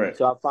 So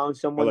I found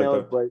someone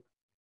else, but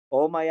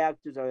all my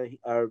actors are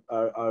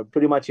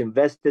pretty much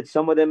invested.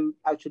 Some of them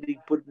actually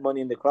put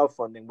money in the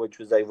crowdfunding, which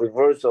was like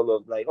reversal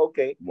of like,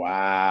 okay,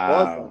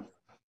 wow,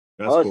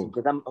 awesome,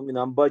 because I'm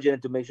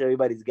budgeting to make sure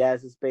everybody's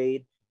gas is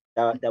paid,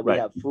 that we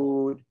have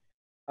food.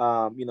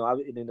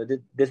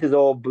 This is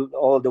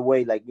all the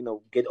way, like,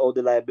 get all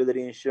the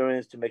liability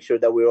insurance to make sure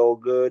that we're all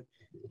good,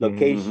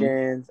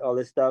 locations, all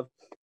this stuff.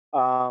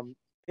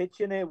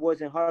 Pitching it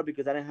wasn't hard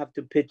because I didn't have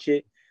to pitch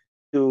it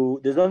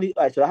to.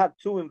 So I have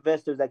two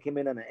investors that came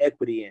in on an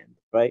equity end,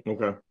 right?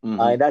 Okay.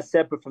 And that's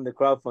separate from the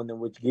crowdfunding,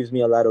 which gives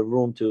me a lot of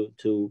room to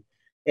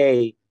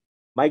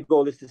my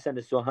goal is to send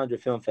this to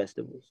 100 film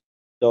festivals.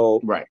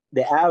 So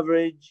the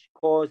average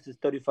cost is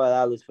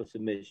 $35 for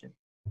submission.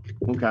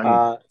 Okay.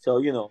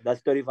 So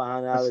that's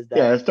 $3,500.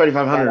 That's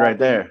 $3,500 right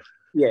there.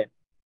 Yeah,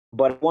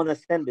 but I want to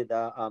send it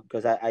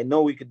because I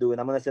know we could do it.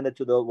 I'm gonna send it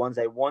to the ones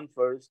I won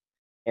first,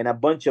 and a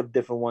bunch of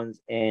different ones,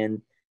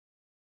 and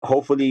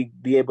hopefully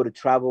be able to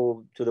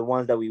travel to the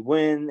ones that we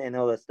win and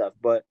all that stuff.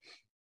 But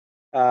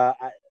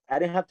I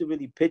didn't have to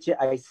really pitch it.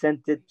 I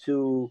sent it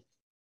to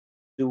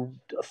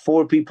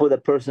 4 people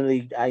that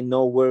personally I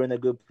know were in a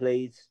good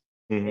place.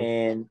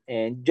 And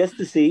just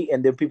to see,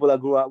 and they're people I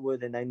grew up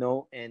with and I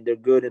know, and they're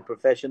good and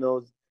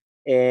professionals,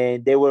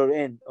 and they were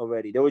in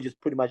already. They were just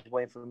pretty much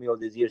waiting for me all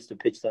these years to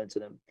pitch something to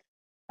them.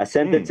 I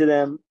sent it to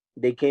them.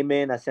 They came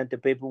in. I sent the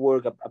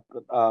paperwork.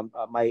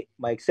 My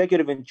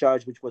executive in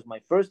charge, which was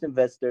my first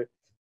investor,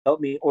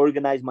 helped me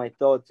organize my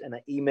thoughts and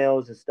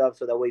emails and stuff,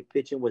 so that way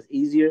pitching was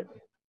easier.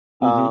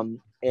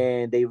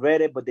 And they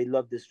read it, but they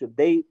loved the script.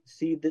 They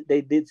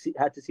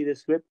had to see the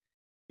script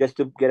just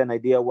to get an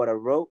idea of what I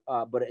wrote,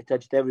 but it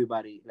touched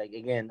everybody. Like,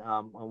 again,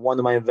 one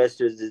of my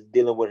investors is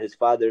dealing with his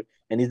father,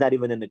 and he's not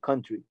even in the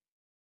country.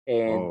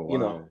 And,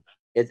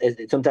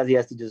 sometimes he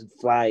has to just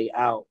fly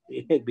out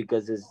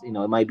because it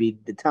might be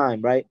the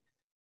time, right?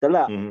 It's a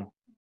lot. So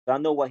I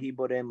know what he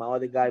brought in, my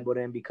other guy brought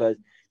in, because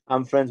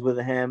I'm friends with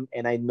him,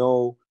 and I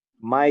know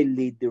my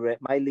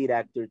lead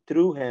actor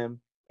through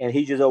him, and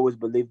he just always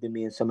believed in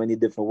me in so many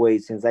different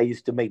ways, since I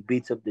used to make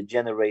beats of the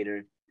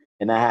generator,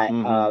 and I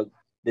had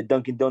the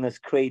Dunkin' Donuts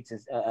crates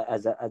as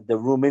the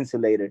room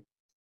insulator.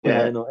 I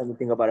didn't know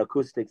anything about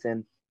acoustics,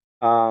 and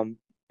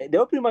they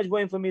were pretty much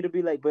waiting for me to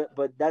be like,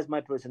 but that's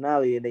my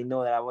personality, and they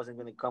know that I wasn't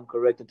going to come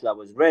correct until I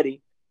was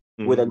ready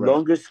with a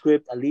longer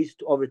script, at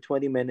least over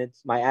 20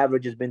 minutes. My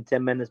average has been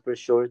 10 minutes per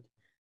short.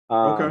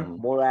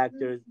 More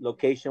actors,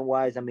 location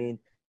wise. I mean,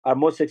 our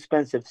most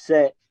expensive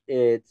set,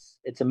 it's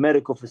a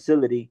medical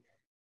facility,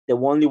 the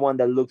only one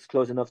that looks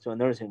close enough to a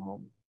nursing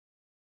home,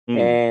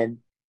 and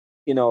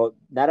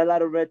not a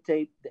lot of red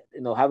tape.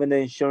 Having the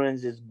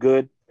insurance is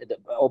good. It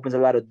opens a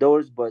lot of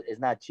doors, but it's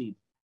not cheap.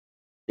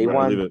 They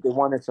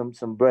wanted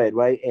some bread,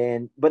 right?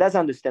 But that's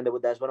understandable.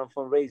 That's what I'm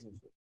fundraising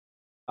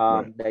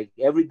for. Like,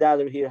 every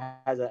dollar here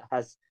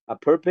has a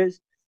purpose,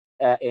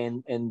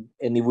 and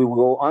if we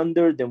go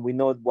under, then we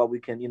know what we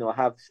can,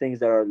 have things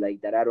that are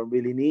like that I don't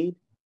really need.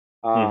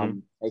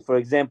 Like, for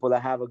example, I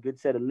have a good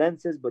set of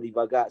lenses, but if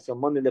I got some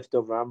money left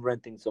over, I'm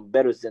renting some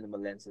better cinema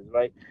lenses,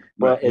 right?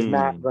 But it's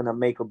not gonna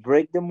make or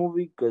break the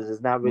movie, because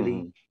it's not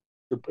really,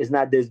 it's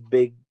not this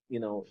big,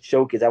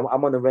 showcase.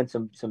 I'm gonna rent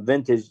some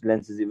vintage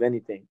lenses, if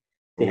anything.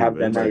 They have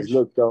that nice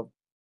look, though.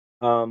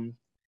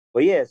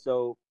 But yeah,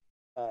 so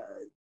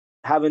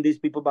having these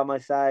people by my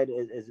side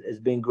is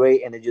been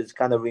great, and it just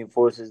kind of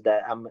reinforces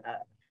that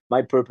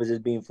my purpose is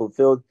being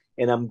fulfilled,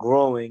 and I'm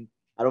growing.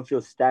 I don't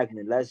feel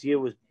stagnant. Last year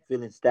was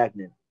feeling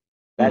stagnant.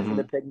 Back from Mm-hmm.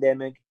 the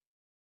pandemic,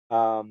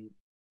 um,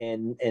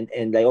 and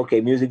like,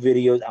 okay, music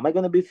videos. Am I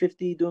gonna be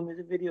 50 doing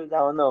music videos? I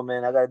don't know,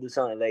 man. I gotta do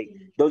something. Like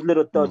those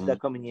little thoughts Mm-hmm. that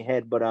come in your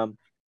head.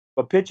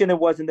 But pitching, it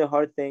wasn't the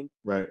hard thing.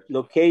 Right.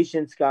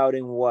 Location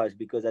scouting was,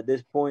 because at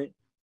this point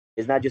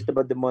it's not just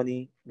about the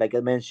money. Like I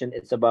mentioned,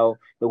 it's about,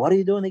 but what are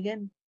you doing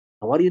again?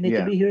 And why do you need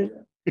to Yeah. be here?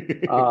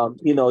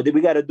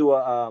 We got to do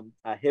a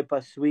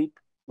HIPAA sweep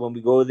when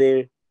we go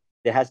there.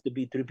 There has to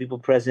be three people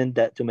present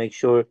that to make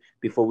sure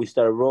before we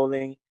start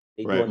rolling.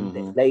 They do Right.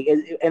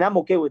 Mm-hmm. and I'm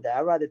okay with that.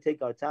 I'd rather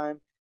take our time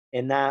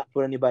and not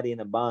put anybody in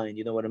a bind.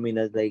 You know what I mean?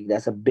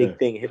 That's a Yeah. big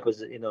thing.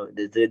 HIPAA's,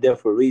 they're there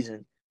for a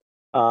reason.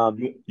 You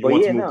But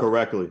want to yeah, move no,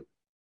 correctly.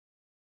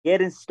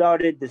 getting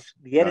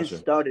Gotcha.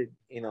 started,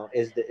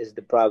 is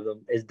the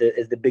problem, is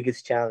the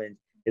biggest challenge.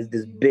 Is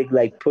this big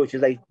like push.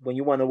 It's like when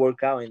you want to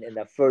work out, and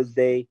that first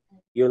day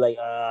you're like,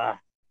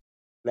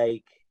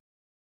 like,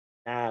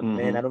 man, I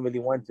Mm-hmm. don't really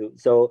want to.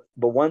 So,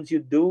 but once you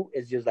do,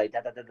 it's just like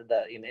da da da da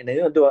da. And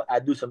then I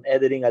do some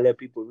editing. I let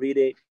people read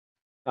it.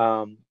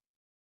 Um,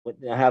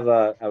 I have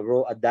a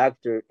role, a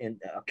doctor, and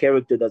a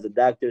character that's a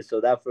doctor.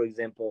 So that, for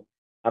example,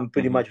 I'm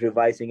pretty Mm-hmm. much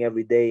revising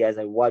every day as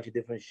I watch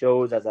different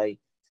shows, as I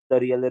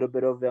study a little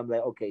bit of it. I'm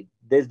like, okay,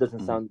 this doesn't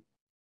Mm-hmm. sound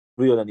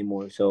real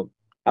anymore. So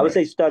I would Right.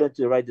 say starting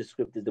to write the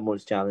script is the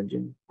most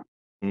challenging.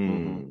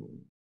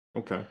 Mm-hmm.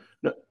 Okay.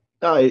 No,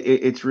 no,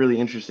 it's really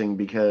interesting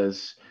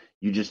because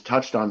you just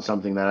touched on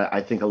something that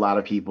I think a lot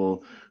of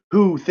people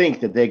who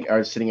think that they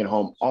are sitting at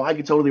home, oh, I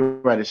could totally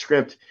write a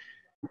script.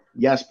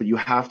 Yes, but you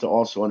have to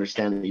also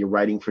understand that you're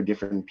writing for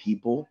different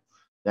people,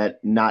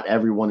 that not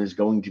everyone is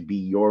going to be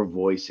your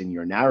voice in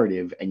your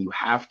narrative, and you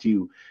have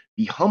to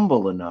be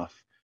humble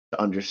enough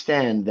to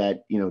understand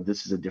that,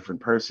 this is a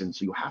different person,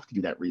 so you have to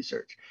do that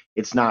research.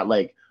 It's not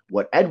like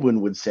what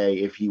Edwin would say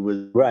if he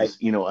Right. was,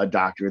 a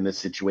doctor in this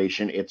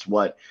situation. It's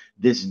what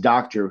this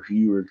doctor who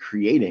you were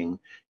creating,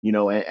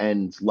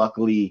 and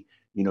luckily,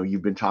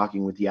 you've been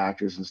talking with the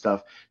actors and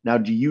stuff. Now,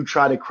 do you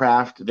try to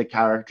craft the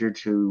character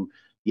to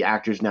the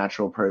actor's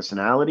natural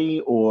personality,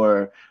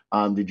 or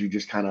did you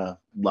just kind of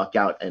luck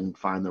out and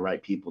find the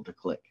right people to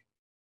click?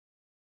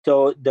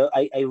 So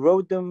I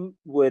wrote them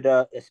with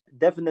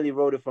definitely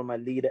wrote it for my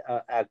lead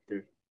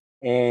actor,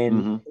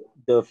 and Mm-hmm.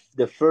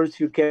 the first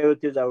few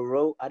characters I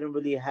wrote, I didn't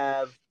really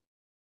have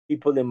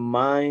people in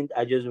mind.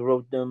 I just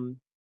wrote them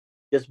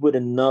just with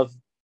enough,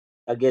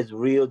 I guess,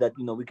 real that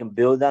we can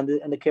build on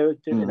the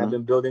character, and I've Mm-hmm.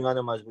 been building on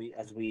them as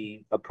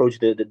we approach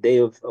the day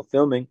of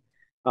filming.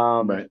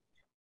 Um, Right.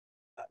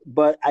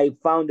 but I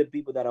found the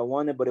people that I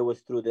wanted, but it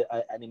was through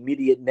an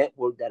immediate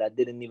network that I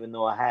didn't even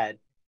know I had.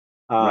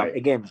 Right.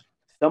 Again,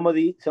 some of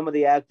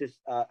the actors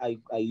I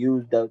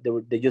used, they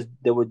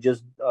were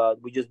just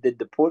we just did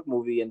the port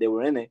movie and they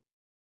were in it,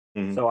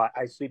 Mhm. so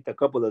I sweeped a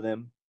couple of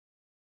them,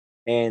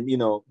 and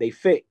they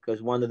fit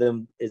because one of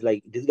them is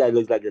like, this guy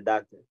looks like the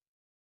doctor.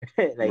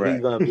 Like he's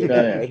Right. gonna be a Yeah,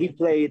 doctor. yeah. Like, he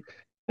played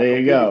a There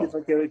you completely go.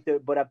 different character,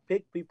 but I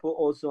picked people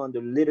also on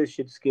their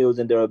leadership skills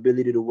and their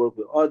ability to work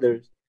with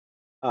others.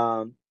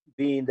 Um,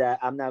 Being that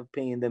I'm not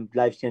paying them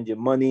life changing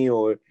money,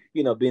 or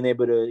being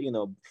able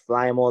to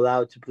fly them all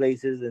out to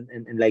places,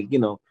 and like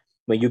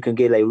when you can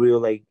get like real,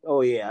 like,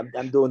 oh yeah,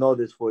 I'm doing all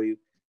this for you.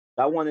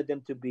 I wanted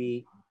them to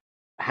be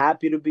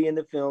happy to be in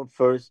the film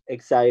first,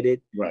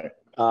 excited, Right.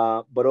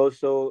 but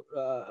also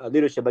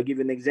leadership. I give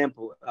you an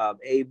example.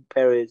 Abe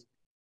Perez,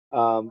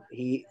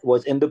 he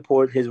was in the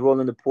port. His role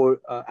in the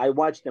port. I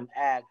watched him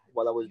act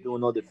while I was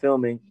doing all the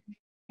filming.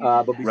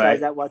 But besides Right.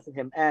 that, watching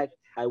him act,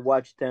 I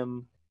watched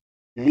him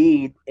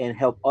lead and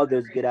help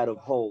others get out of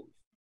holes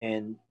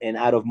and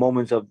out of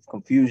moments of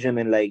confusion,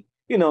 and like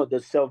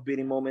the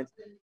self-beating moments.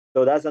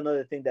 So that's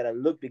another thing that I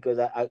look, because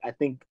I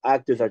think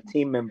actors are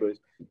team members.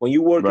 When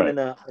you're working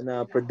Right. in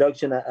a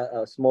production,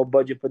 a small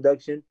budget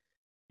production,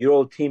 you're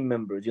all team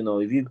members.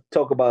 If you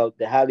talk about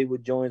the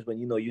Hollywood joints, when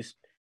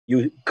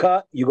you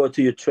cut, you go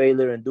to your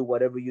trailer and do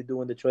whatever you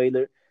do in the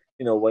trailer.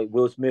 Like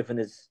Will Smith and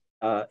his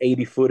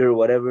 80-footer or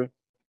whatever.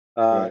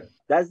 Uh, Right.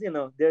 that's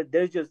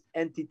they're just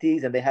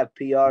entities, and they have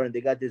PR, and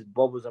they got these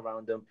bubbles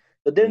around them.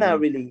 So they're not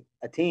Mm-hmm. really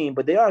a team,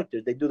 but they are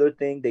actors. They do their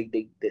thing.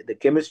 The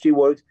chemistry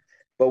works.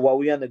 But while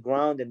we're on the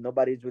ground and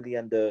nobody's really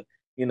on the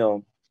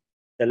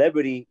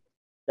celebrity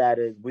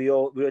status,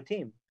 we're a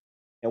team,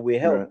 and we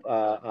help.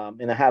 Right.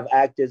 And I have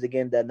actors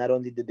again that not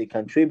only did they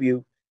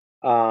contribute,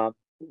 while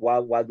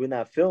we're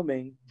not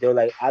filming, they're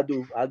like, I'll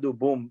do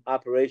boom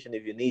operation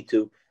if you need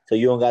to, so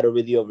you don't got to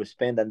really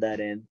overspend on that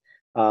end.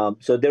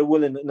 So they're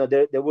willing,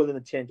 they're willing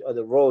to change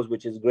other roles,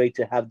 which is great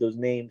to have those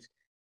names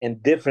in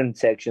different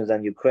sections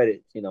on your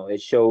credits.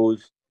 It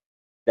shows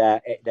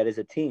that is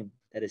a team,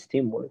 that is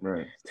teamwork.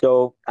 Right.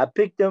 So I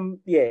picked them.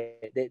 Yeah,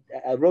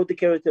 I wrote the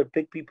character,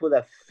 picked people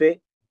that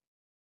fit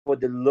for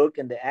the look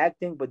and the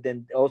acting, but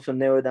then also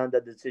narrow down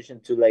that decision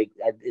to, like,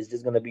 is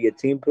this gonna be a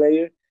team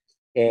player,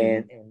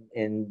 Mm-hmm.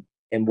 and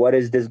and what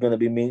is this going to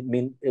be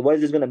mean? What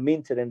is this going to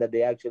mean to them that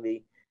they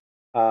actually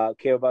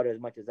care about it as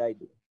much as I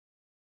do?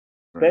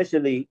 Right.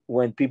 Especially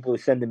when people are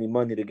sending me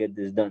money to get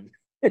this done.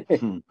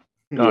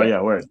 Oh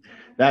yeah, word.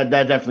 That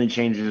definitely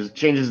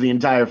changes the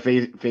entire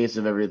face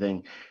of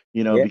everything,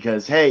 you know, Yeah.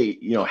 because hey,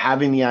 you know,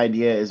 having the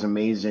idea is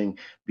amazing.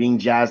 Being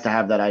jazzed to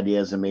have that idea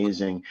is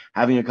amazing.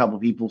 Having a couple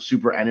people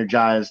super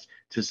energized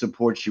to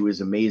support you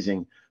is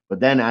amazing. But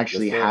then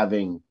actually Yes, sir.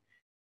 having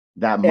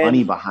that And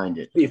money behind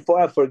it.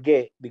 before I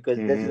forget, because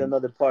this is Mhm.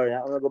 another part, I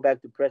want to go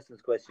back to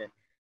Preston's question.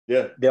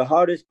 Yeah. The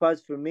hardest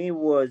parts for me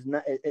was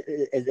not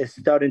is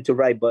starting to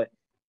write, but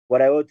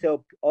what I will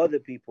tell other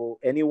people,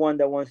 anyone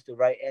that wants to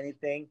write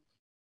anything,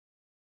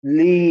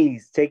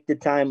 please take the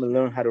time and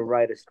learn how to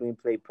write a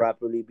screenplay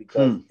properly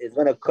because it's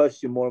gonna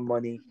cost you more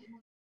money.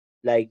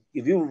 Like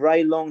if you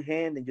write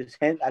longhand and just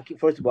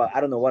first of all,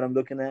 I don't know what I'm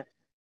looking at.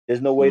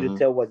 There's no way to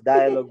tell what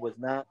dialogue was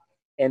not.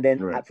 And then,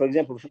 Right. for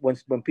example,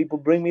 when people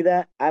bring me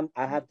that, I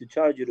have to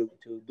charge you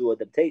to do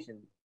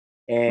adaptation,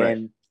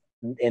 Right.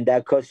 and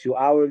that costs you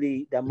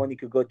hourly. That money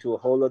could go to a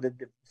whole other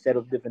set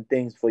of different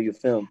things for your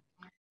film.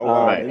 Oh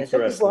wow, Right. And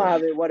some people interesting.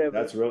 have it, whatever.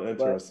 That's real But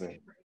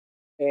interesting.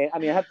 and I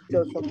mean, I have to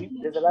tell some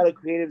people. There's a lot of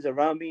creatives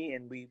around me,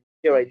 and we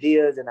share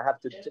ideas. And I have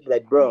to be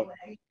like, bro,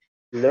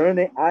 learn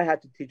it. I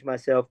had to teach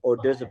myself. Or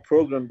there's a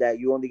program that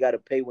you only got to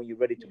pay when you're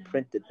ready to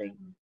print the thing,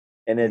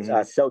 and it's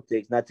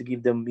Celtics. Not to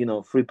give them,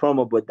 free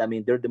promo, but I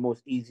mean, they're the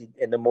most easy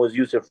and the most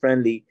user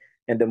friendly,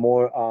 and the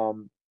more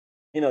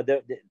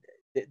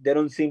they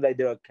don't seem like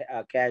they're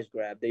a cash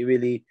grab. They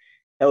really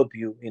help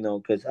you,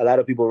 because a lot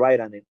of people write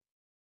on it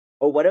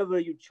or whatever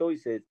your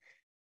choice is.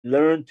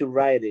 Learn to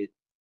write it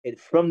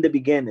from the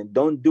beginning.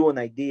 Don't do an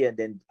idea and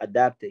then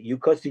adapt it. You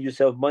costing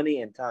yourself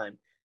money and time.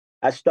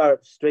 I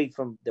start straight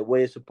from the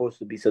way it's supposed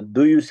to be. So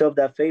do yourself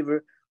that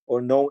favor,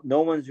 or no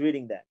one's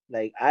reading that.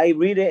 Like I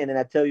read it and then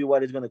I tell you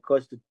what it's gonna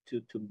cost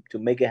to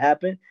make it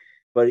happen.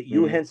 But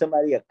you hand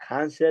somebody a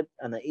concept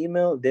on an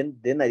email, then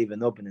they're not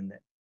even opening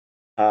that.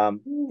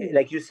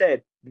 Like you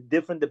said,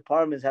 different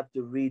departments have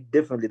to read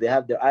differently. They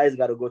have their eyes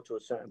got to go to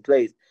a certain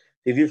place.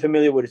 If you're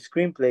familiar with a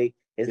screenplay,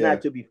 it's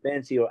not to be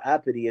fancy or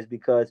uppity. It's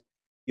because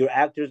your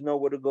actors know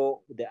where to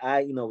go. The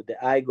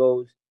eye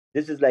goes.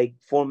 This is like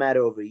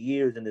formatted over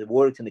years, and it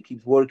works, and it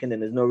keeps working,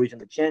 and there's no reason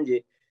to change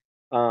it.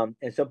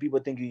 And some people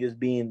think you're just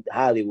being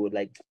Hollywood.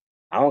 Like,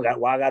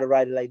 why I gotta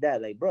write it like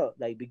that? Like, bro,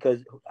 like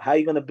because how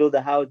you gonna build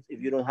a house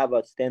if you don't have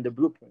a standard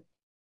blueprint?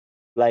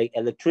 Like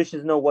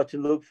electricians know what to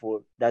look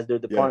for. That's their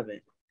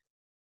department.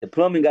 The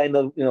plumbing guy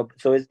knows,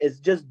 so it's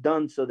just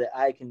done so that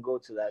I can go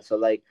to that. So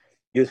like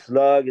your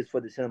slug is for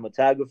the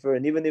cinematographer,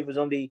 and even if it's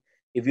only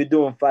if you're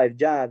doing 5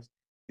 jobs,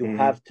 you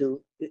have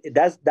to.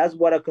 That's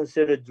what I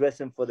consider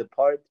dressing for the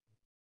part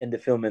in the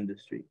film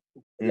industry.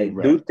 Like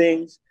do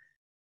things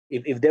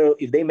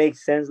if they make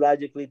sense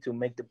logically to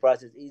make the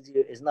process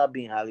easier. It's not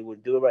being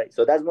Hollywood. Do it right.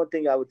 So that's one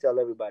thing I would tell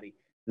everybody: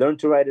 learn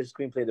to write a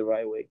screenplay the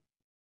right way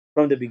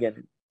from the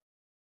beginning.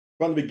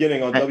 From the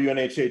beginning on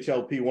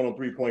WNHHLP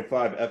 103.5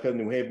 FM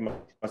New Haven,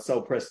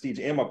 myself, Prestige,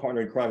 and my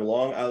partner in crime,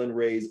 Long Island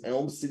Rays,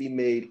 Elm City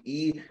made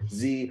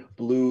EZ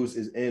Blues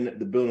is in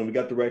the building. We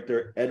got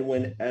director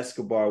Edwin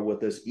Escobar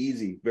with us.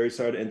 Easy. Very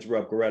sorry to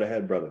interrupt. Go right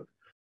ahead, brother.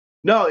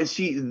 No,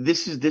 see,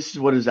 this is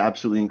what is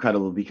absolutely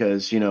incredible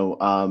because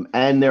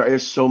and there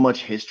is so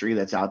much history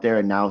that's out there,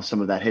 and now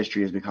some of that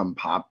history has become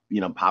pop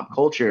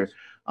culture.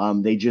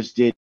 They just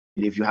did,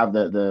 if you have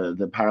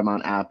the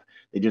Paramount app,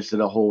 they just did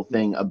a whole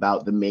thing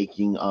about the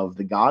making of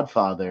The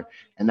Godfather,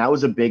 and that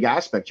was a big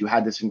aspect. You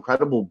had this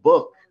incredible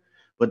book,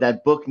 but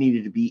that book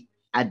needed to be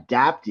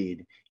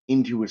adapted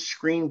into a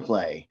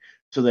screenplay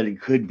so that it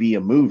could be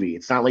a movie.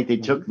 It's not like they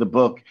took the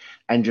book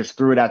and just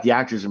threw it at the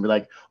actors and be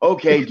like,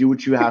 okay, do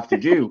what you have to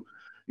do.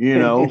 They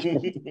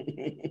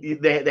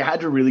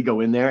had to really go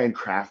in there and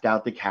craft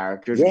out the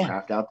characters and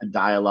craft out the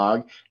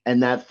dialogue.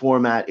 And that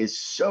format is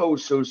so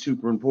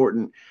super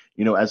important.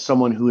 As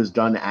someone who has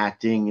done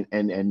acting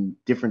and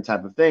different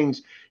type of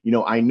things,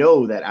 I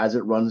know that as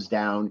it runs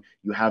down,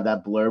 you have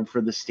that blurb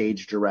for the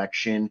stage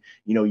direction.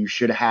 You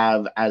should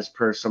have, as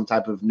per some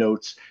type of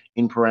notes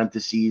in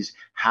parentheses,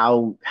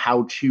 how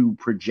to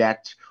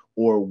project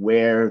or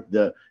where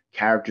the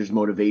character's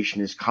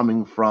motivation is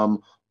coming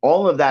from.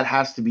 All of that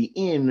has to be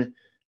in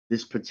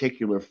this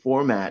particular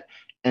format.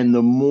 And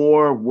the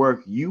more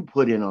work you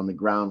put in on the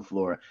ground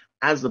floor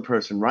as the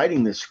person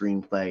writing this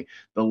screenplay,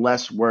 the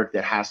less work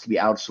that has to be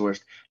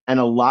outsourced, and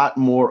a lot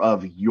more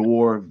of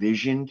your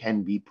vision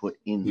can be put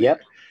in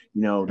there.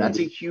 That's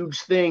a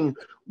huge thing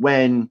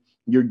when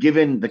you're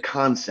given the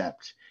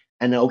concept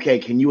and, okay,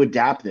 can you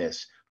adapt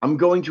this? I'm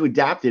going to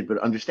adapt it, but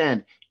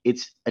understand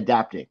it's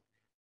adapting.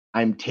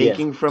 I'm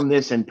taking from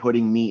this and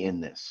putting me in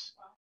this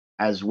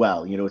as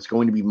well. It's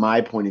going to be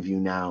my point of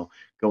view now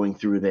going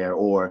through there,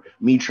 or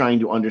me trying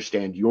to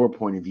understand your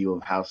point of view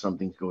of how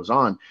something goes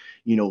on.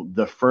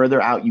 The further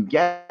out you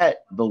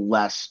get, the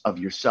less of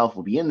yourself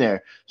will be in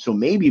there. So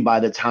maybe by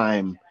the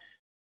time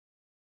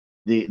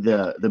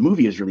the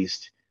movie is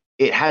released,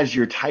 it has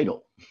your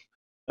title.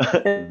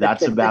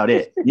 That's about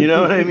it. You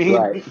know what I mean?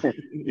 Right.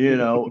 You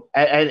know,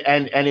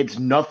 and it's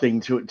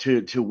nothing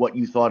to what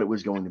you thought it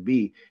was going to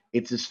be.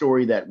 It's a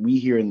story that we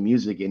hear in the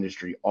music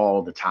industry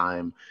all the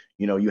time.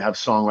 You know, you have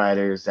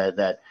songwriters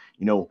that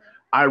you know,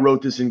 I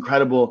wrote this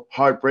incredible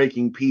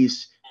heartbreaking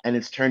piece and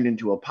it's turned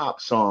into a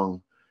pop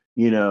song,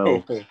 you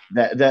know,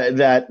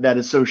 that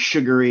is so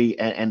sugary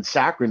and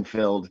saccharin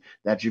filled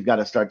that you've got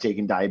to start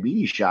taking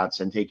diabetes shots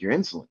and take your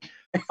insulin.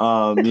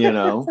 You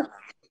know,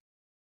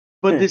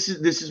 but this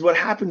is what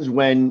happens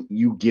when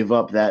you give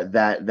up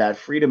that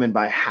freedom, and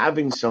by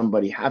having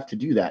somebody have to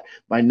do that,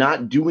 by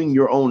not doing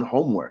your own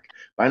homework,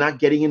 by not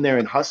getting in there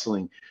and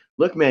hustling.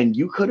 Look, man,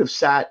 you could have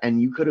sat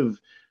and you could have,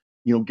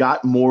 you know,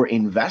 got more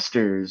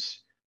investors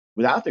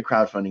without the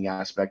crowdfunding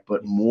aspect,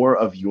 but more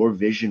of your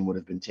vision would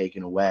have been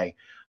taken away.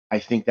 I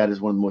think that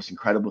is one of the most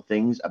incredible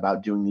things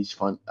about doing these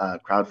fun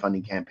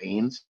crowdfunding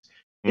campaigns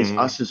is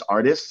us as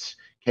artists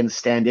can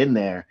stand in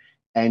there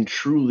and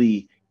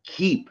truly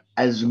keep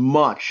as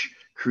much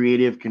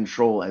creative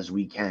control as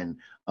we can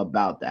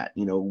about that.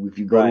 You know, if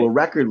you go to a Right.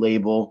 record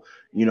label,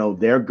 you know,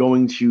 they're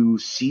going to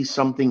see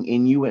something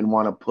in you and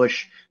want to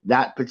push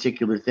that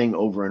particular thing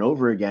over and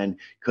over again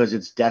because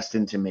it's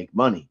destined to make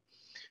money.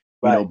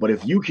 You know, Right. but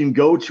if you can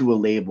go to a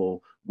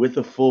label with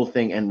a full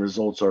thing and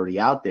results already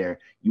out there,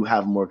 you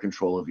have more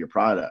control of your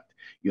product.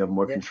 You have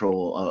more Yeah.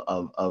 control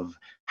of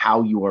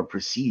how you are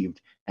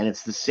perceived. And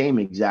it's the same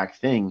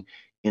exact thing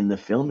in the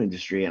film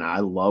industry. And I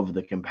love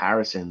the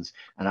comparisons.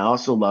 And I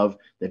also love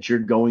that you're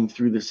going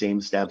through the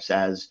same steps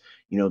as,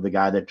 you know, the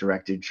guy that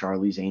directed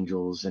Charlie's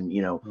Angels and,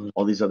 you know,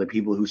 all these other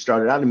people who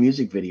started out in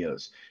music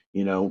videos.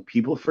 You know,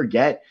 people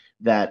forget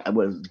that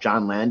was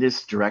John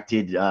Landis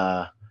directed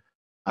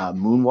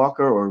Moonwalker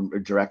or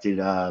directed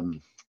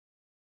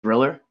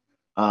Thriller.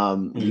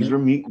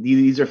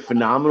 These are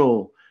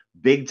phenomenal,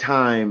 big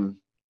time,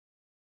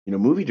 you know,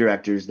 movie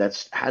directors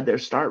that's had their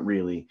start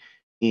really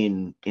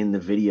in the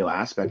video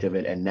aspect of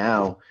it, and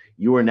now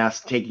you are now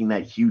taking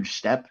that huge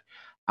step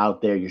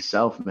out there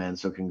yourself, man.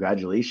 So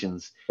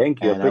congratulations.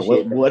 Thank you. And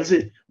Appreciate that. what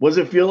does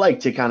it feel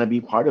like to kind of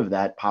be part of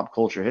that pop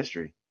culture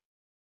history?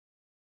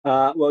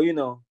 Well, you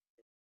know,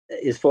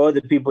 it's for other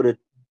people to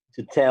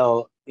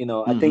tell. You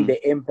know, I think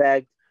the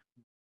impact.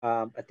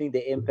 I think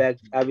the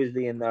impact,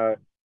 obviously, in our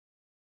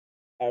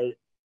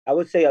I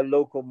would say a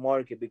local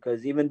market,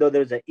 because even though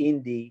there's an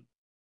indie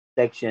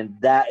section,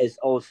 that is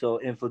also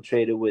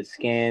infiltrated with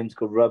scams,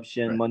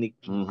 corruption, Right. money.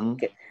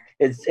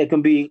 It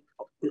can be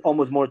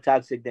almost more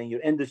toxic than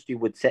your industry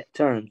with set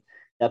terms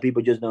that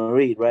people just don't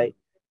read, right?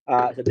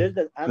 So there's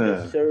an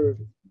underserved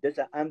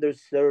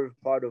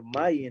part of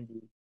my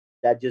indie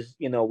that just,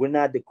 you know, we're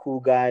not the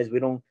cool guys. We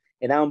don't,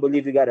 and I don't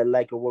believe you gotta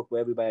like or work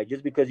with everybody.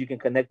 Just because you can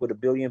connect with a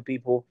billion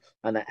people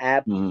on an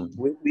app,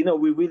 we know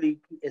we really,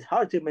 it's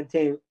hard to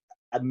maintain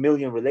a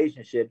million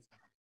relationships.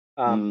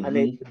 And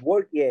it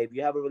work, yeah. If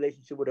you have a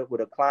relationship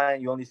with a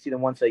client, you only see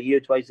them once a year,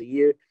 twice a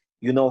year.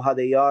 You know how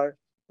they are,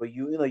 but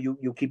you know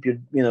you keep your,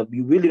 you know,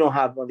 you really don't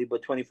have only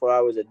but 24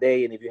 hours a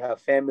day. And if you have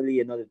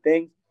family and other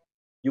things,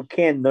 you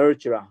can't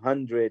nurture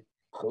 100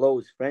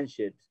 close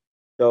friendships.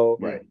 So,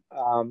 Right.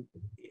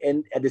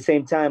 And at the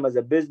same time, as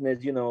a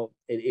business, you know,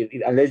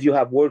 unless you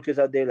have workers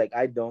out there, like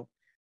I don't,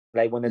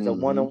 like when it's a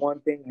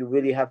one-on-one thing, you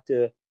really have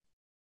to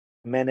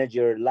manage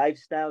your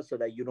lifestyle so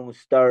that you don't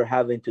start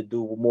having to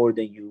do more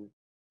than you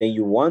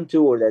want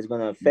to, or that's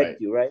going to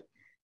affect you, right?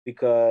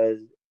 Because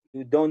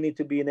you don't need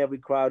to be in every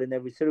crowd, in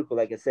every circle.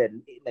 Like I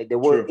said, like the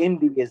word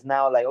indie is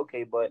now like,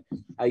 okay, but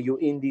are you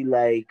indie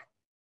like,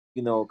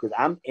 you know, because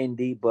I'm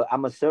indie, but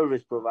I'm a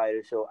service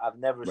provider, so I've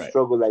never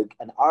struggled like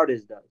an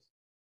artist does.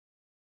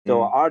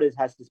 So an artist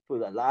has to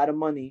put a lot of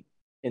money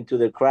into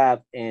their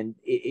craft, and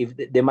if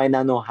they might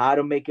not know how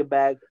to make it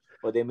back,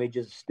 or they may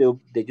just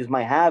still, they just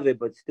might have it,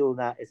 but still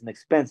not. It's an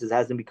expense. It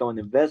hasn't become an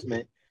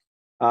investment.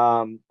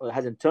 Or it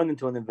hasn't turned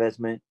into an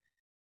investment.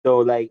 So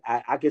like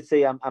I could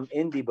say I'm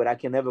indie, but I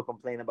can never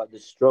complain about the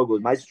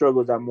struggles. My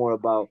struggles are more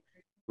about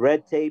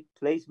red tape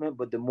placement.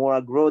 But the more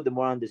I grow, the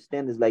more I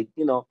understand. Is like,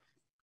 you know,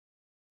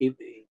 if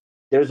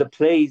there's a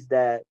place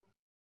that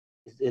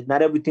it's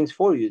not everything's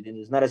for you, and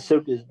it's not a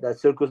circus. That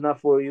circle's not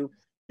for you.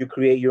 You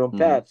create your own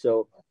path.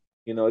 So,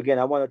 you know, again,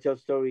 I want to tell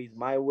stories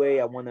my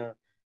way. I want to,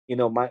 you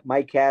know,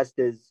 my cast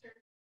is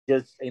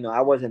just, you know,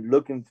 I wasn't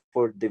looking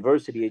for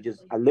diversity. It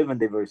just, I live in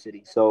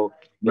diversity. So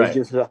it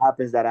just so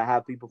happens that I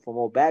have people from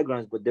all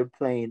backgrounds, but they're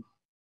playing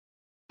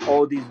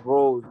all these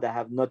roles that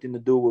have nothing to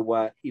do with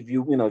what, if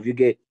you, you know,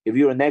 if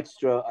you're an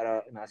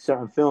extra in a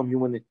certain film, you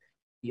want to,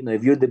 you know,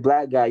 if you're the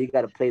black guy, you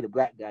got to play the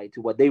black guy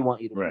to what they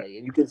want you to play.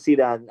 And you can see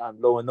that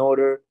on Law and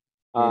Order.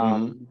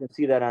 You can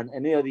see that on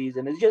any of these.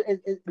 And it's just,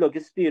 look,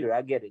 it's theater.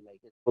 I get it. Like,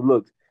 but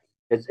look,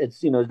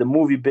 it's, you know, it's the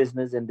movie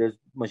business, and there's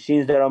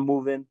machines that are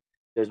moving.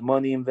 There's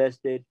money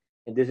invested,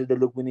 and this is the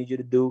look we need you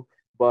to do.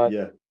 But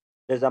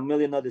there's a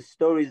million other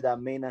stories that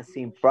may not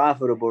seem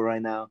profitable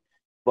right now,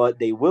 but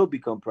they will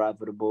become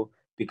profitable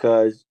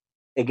because,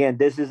 again,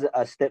 this is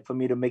a step for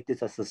me to make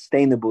this a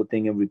sustainable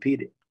thing and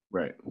repeat it.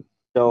 Right.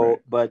 So,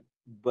 but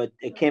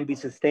it can be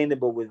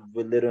sustainable with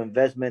little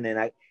investment,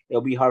 and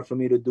it'll be hard for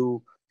me to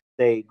do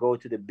say go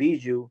to the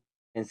Bijou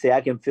and say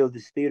I can fill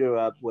this theater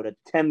up with a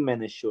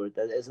 10-minute short.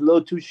 It's a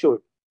little too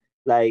short.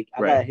 Like I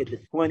gotta Right. hit the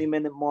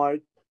 20-minute mark,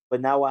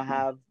 but now I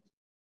have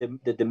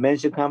the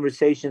dementia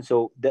conversation.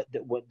 So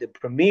what the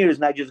premiere is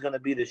not just gonna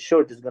be the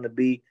short; it's gonna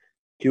be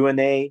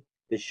Q&A,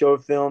 the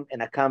short film,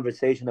 and a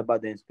conversation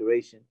about the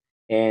inspiration.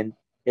 And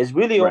it's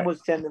really Right.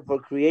 almost tending for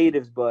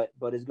creatives,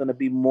 but it's gonna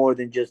be more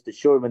than just the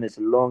short when it's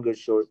a longer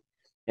short,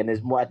 and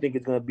it's more. I think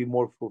it's gonna be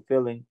more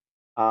fulfilling.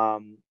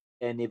 Um,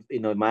 and if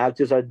my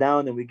actors are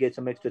down and we get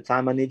some extra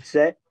time on each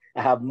set,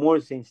 I have more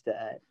scenes to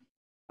add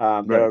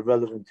that Right. are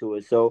relevant to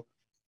it. So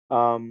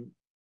um,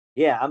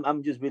 yeah,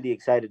 I'm just really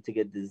excited to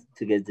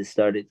get this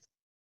started.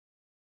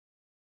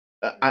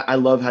 I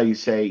love how you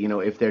say,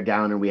 if they're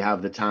down and we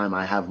have the time,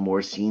 I have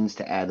more scenes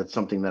to add. That's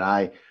something that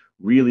I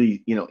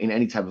really, in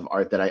any type of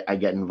art that I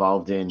get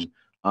involved in,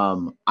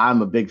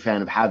 I'm a big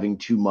fan of having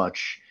too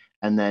much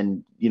and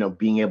then,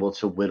 being able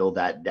to whittle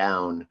that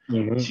down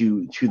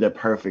Mm-hmm. to the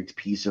perfect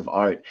piece of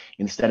art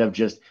instead of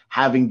just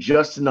having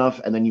just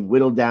enough and then you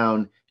whittle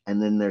down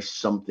and then there's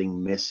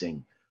something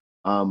missing.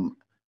 Um,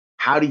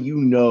 how do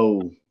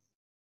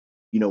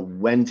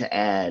when to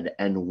add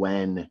and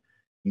when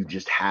you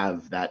just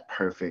have that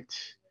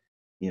perfect,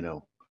 you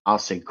know, I'll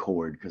say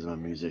chord because I'm a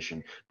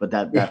musician, but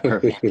that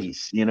perfect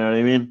piece, you know what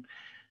I mean?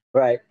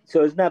 Right.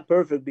 So it's not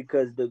perfect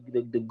because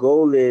the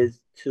goal is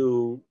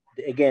to,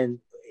 again,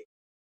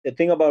 the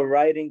thing about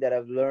writing that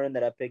I've learned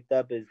that I picked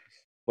up is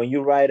when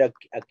you write a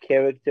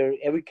character,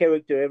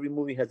 every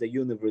movie has a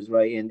universe,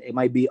 right? And it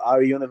might be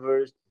our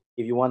universe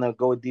if you want to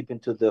go deep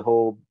into the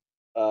whole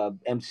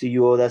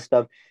MCU, all that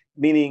stuff.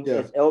 Meaning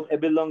Yeah.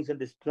 it belongs in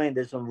this plane.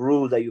 There's some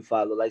rules that you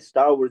follow. Like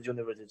Star Wars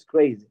universe, it's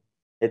crazy.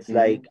 It's Mhm.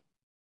 like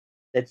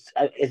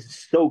it's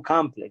so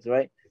complex,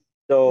 right?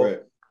 So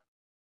Right.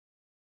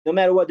 no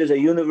matter what, there's a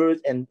universe,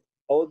 and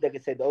all like I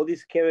said, all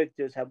these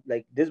characters have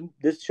like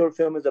this short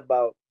film is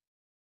about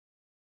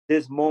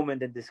this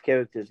moment in this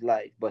character's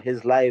life, but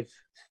his life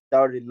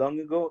started long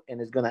ago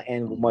and it's gonna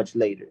end Mhm. much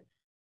later.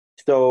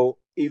 So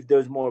if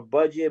there's more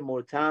budget,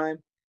 more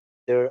time,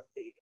 there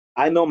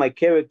I know my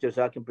character,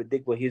 so I can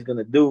predict what he's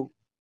gonna do.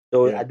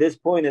 So Yeah. at this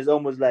point, it's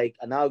almost like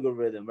an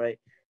algorithm, right?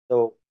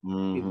 So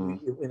if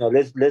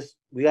Mhm. let's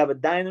we have a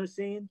diner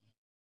scene.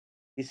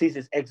 He sees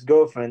his ex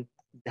girlfriend.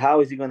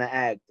 How is he gonna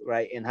act,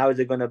 right? And how is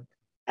it gonna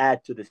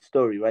add to the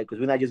story, right? Because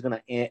we're not just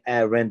gonna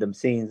add random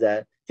scenes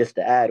that just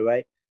to add,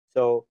 right?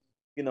 So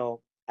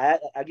I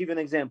give you an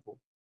example.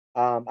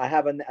 I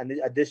have an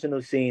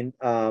additional scene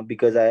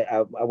because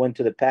I went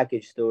to the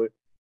package store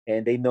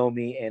and they know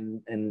me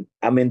and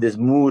I'm in this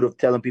mood of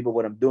telling people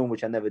what I'm doing,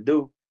 which I never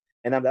do.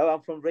 And I'm like, oh,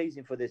 I'm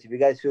fundraising for this. If you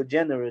guys feel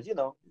generous, you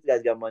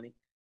guys got money.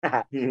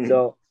 Mhm.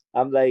 So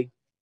I'm like,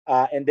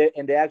 and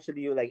they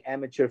actually like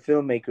amateur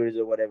filmmakers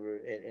or whatever,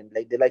 and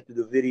like they like to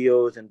do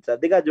videos and stuff.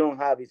 They got their own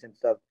hobbies and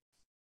stuff.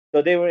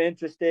 So they were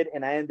interested,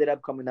 and I ended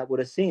up coming up with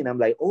a scene. I'm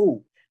like,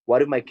 oh,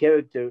 what if my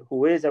character,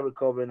 who is a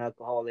recovering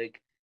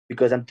alcoholic,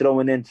 because I'm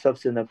throwing in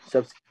substance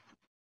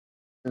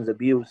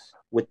abuse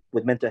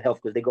with mental health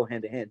because they go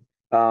hand in hand.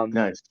 Um,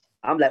 Nice.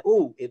 I'm like,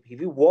 oh, if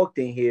he walked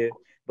in here,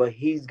 but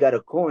he's got a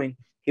coin,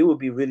 he would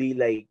be really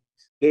like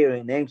scared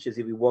and anxious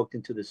if he walked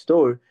into the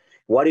store.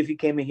 What if he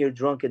came in here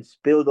drunk and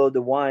spilled all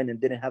the wine and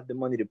didn't have the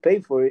money to pay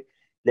for it?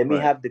 Let me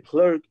Right. have the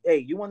clerk. Hey,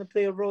 you want to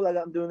play a role like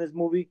I'm doing this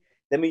movie?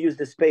 Let me use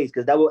the space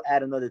because that will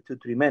add another 2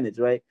 3 minutes,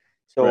 right?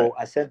 Right. So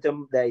I sent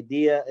them the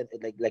idea,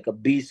 like a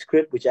B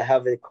script, which I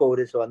have it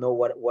coded, so I know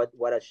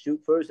what I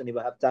shoot first, and if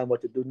I have time,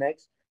 what to do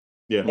next.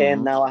 Yeah.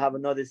 And Mhm. now I have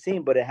another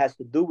scene, but it has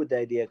to do with the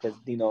idea because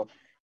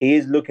he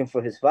is looking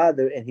for his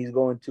father, and he's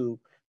going to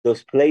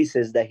those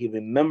places that he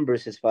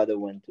remembers his father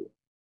went to,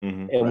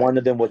 Mhm. and Right. one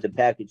of them was the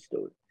package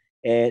store.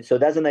 And so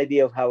that's an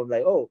idea of how I'm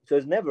like, oh, so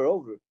it's never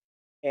over.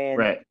 And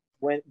Right.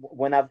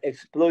 when I've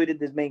exploited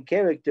this main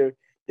character,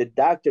 the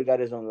doctor got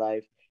his own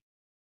life,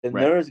 the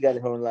Right. nurse got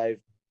her own life,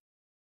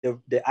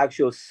 the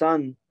actual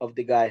son of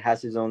the guy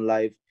has his own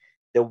life,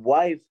 the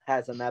wife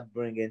has an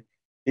upbringing.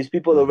 These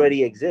people Mhm.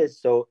 already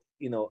exist, so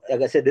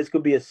like I said, this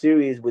could be a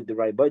series with the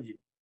right budget.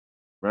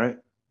 Right.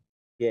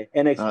 Yeah,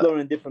 and Uh,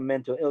 exploring different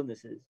mental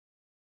illnesses.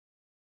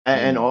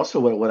 and Mm. also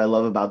what I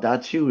love about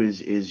that too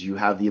is you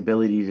have the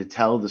ability to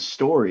tell the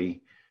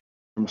story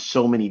from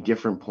so many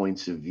different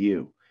points of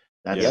view.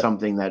 That's Yeah. Yep.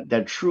 something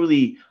that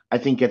truly I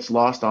think gets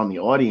lost on the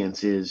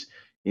audience is,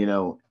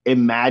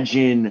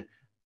 imagine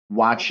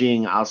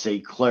watching, I'll say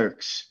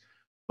Clerks,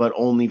 but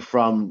only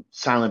from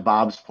Silent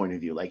Bob's point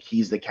of view. Like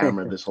he's the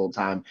camera this whole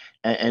time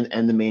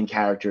and the main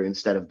character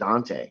instead of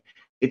Dante.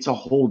 It's a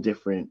whole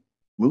different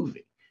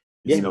movie.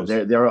 It Yeah,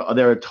 is. There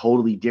are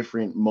totally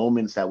different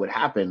moments that would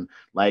happen,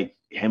 like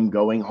him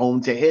going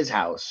home to his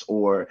house,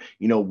 or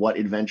what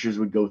adventures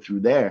would go through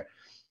there.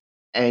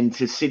 And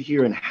to sit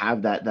here and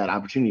have that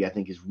opportunity, I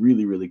think is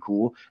really really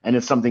cool, and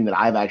it's something that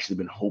I've actually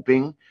been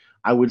hoping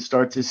I would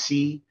start to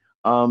see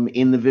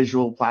in the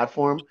visual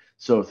platform.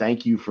 So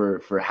thank you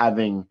for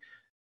having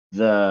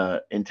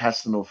the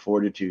intestinal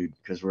fortitude,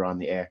 because we're on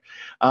the air,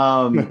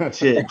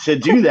 to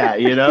do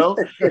that, you know?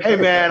 Hey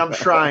man, I'm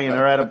trying,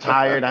 all right? I'm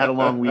tired. I had a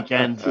long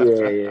weekend.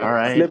 Yeah. All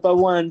right. Slip up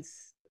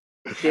once,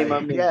 shame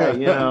on me. Yeah,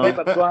 you know.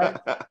 Slip up twice.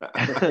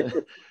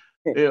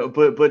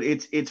 But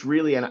it's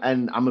really,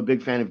 and I'm a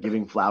big fan of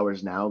giving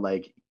flowers now.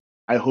 Like,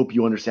 I hope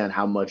you understand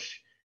how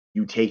much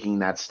you taking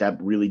that step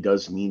really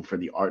does mean for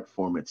the art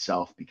form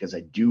itself, because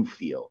I do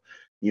feel,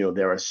 you know,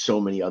 there are so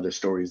many other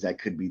stories that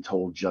could be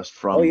told just Oh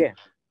from yeah.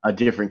 a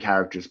different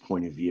character's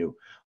point of view.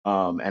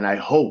 And I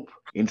hope,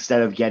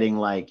 instead of getting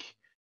like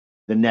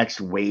the next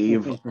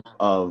wave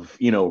of,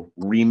 you know,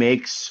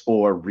 remakes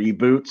or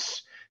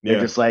reboots, they're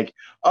just like,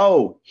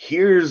 oh,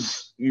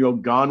 here's, you know,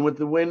 Gone with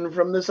the Wind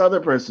from this other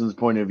person's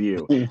point of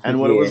view, and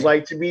what it was Yeah.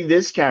 like to be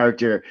this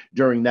character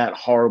during that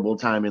horrible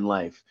time in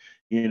life.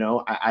 You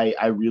know,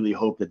 I really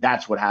hope that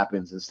that's what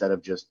happens, instead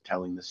of just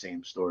telling the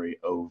same story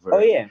over Oh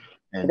yeah.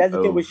 And and that's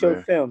the thing with short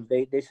over. films.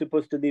 They're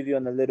supposed to leave you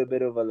on a little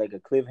bit of a like a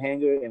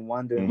cliffhanger and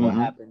wondering what Hmm.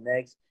 happened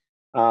next.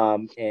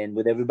 And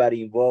with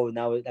everybody involved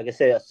now, like I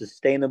said, a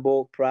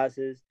sustainable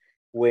process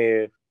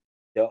where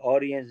the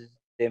audience,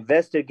 the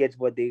investor gets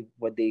what they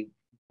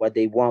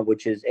want,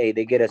 which is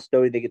they get a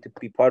story, they get to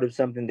be part of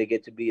something, they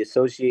get to be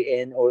associate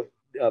in or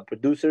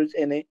producers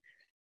in it,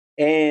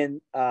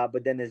 and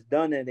but then it's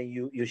done, and then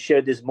you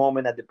share this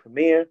moment at the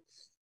premiere.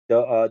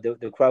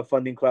 The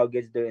crowdfunding crowd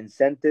gets the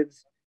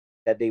incentives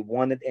that they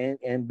wanted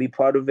and be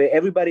part of it.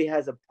 Everybody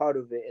has a part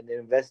of it and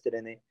they're invested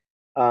in it.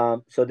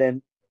 So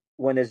then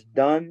when it's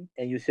done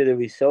and you see the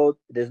result,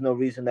 there's no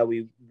reason that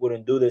we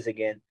wouldn't do this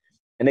again.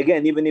 And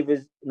again, even if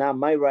it's not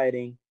my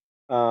writing,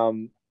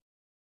 um,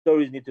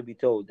 stories need to be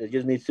told. It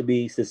just needs to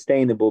be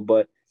sustainable.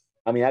 But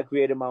I mean, I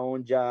created my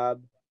own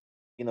job,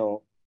 you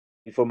know,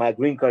 before my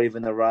green card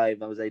even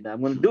arrived. I was like, I'm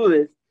going to do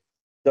this.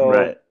 So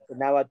Right.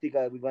 now I think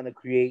we're going to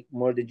create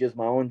more than just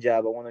my own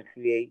job. I want to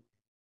create,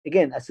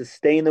 again, a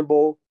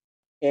sustainable,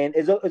 and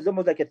it's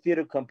almost like a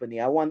theater company.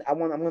 I'm going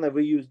to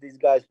reuse these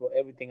guys for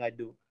everything I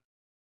do.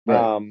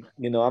 Right.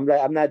 You know,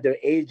 I'm not their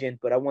agent,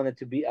 but I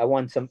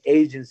want some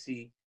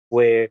agency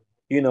where,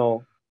 you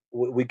know,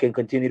 we can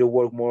continue to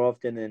work more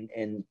often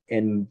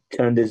and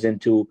turn this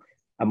into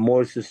a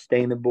more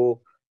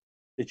sustainable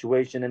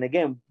situation. And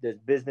again, there's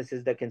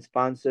businesses that can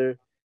sponsor.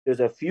 There's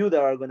a few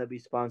that are going to be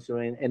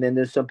sponsoring, and then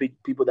there's some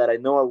people that I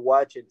know are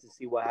watching to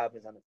see what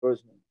happens on the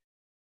first one.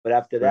 But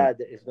after Right.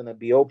 that, it's going to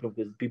be open,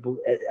 because people,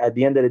 at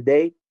the end of the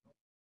day,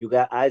 you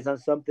got eyes on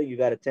something, you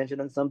got attention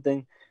on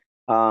something,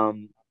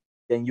 um,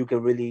 then you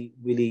can really,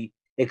 really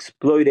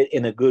exploit it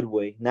in a good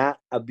way, not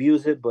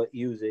abuse it, but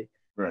use it,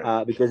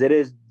 Right. because it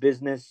is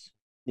business,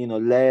 you know,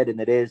 led, and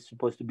it is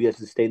supposed to be a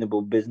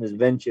sustainable business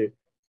venture.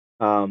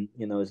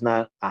 You know, it's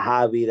not a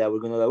hobby that we're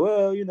gonna like,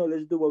 well, you know,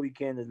 let's do what we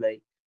can. It's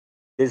like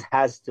this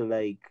has to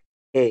like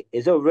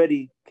it's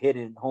already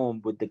hitting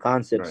home with the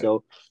concept. Right.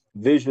 So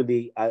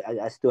visually,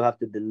 I still have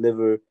to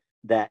deliver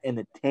that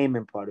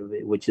entertainment part of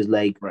it, which is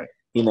like, Right.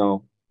 you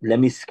know, let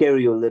me scare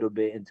you a little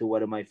bit into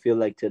what it might feel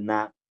like to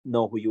not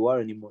know who you are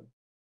anymore.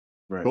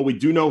 Right. But we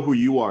do know who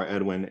you are,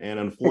 Edwin. And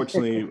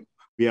unfortunately,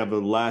 we have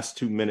the last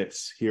 2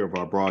 minutes here of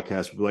our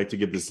broadcast. We'd like to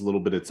give this a little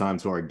bit of time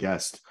to our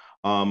guest.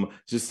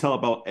 Just tell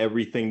about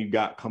everything you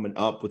got coming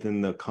up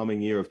within the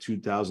coming year of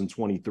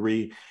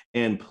 2023.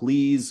 And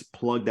please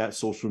plug that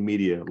social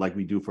media like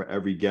we do for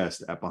every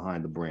guest at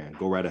Behind the Brand.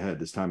 Go right ahead.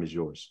 This time is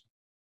yours.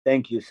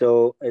 Thank you.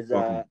 So it's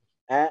Welcome.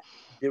 at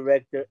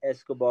Director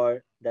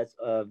Escobar. That's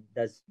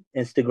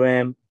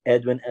Instagram,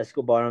 Edwin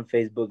Escobar on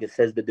Facebook. It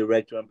says the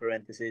director on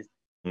parentheses.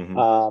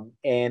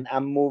 And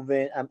I'm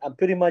moving. I'm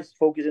pretty much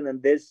focusing on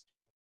this.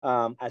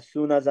 As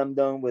soon as I'm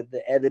done with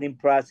the editing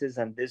process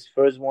on this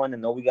first one,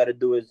 and all we got to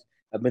do is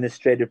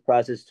administrative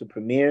process to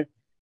premiere,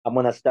 I'm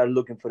gonna start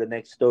looking for the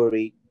next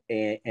story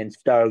and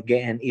start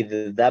getting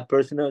either that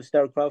person to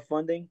start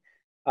crowdfunding,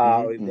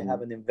 or if they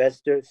have an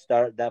investor,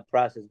 start that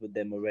process with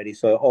them already.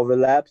 So it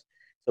overlaps.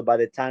 So by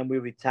the time we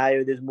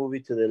retire this movie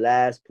to the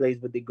last place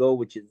where they go,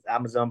 which is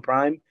Amazon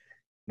Prime,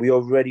 we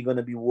already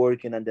gonna be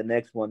working on the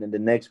next one and the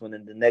next one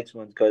and the next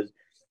one, because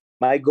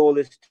my goal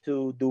is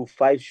to do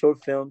 5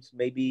 short films,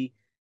 maybe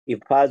if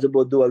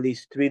possible, do at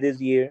least 3 this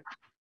year,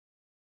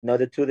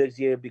 another 2 this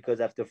year, because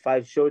after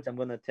 5 shorts, I'm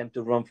gonna attempt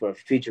to run for a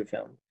feature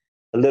film.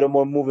 A little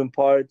more moving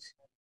parts,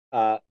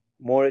 uh,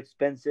 more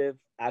expensive,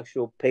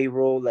 actual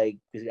payroll, like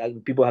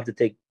people have to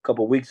take a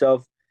couple weeks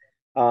off.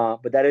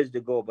 But that is the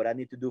goal. But I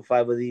need to do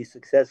 5 of these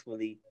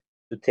successfully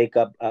to take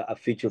up a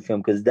feature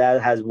film, because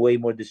that has way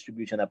more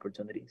distribution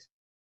opportunities.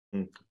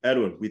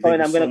 Edwin, we Oh, thank and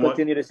you I'm so gonna much.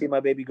 continue to see my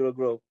baby girl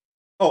grow.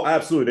 Oh,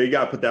 absolutely. You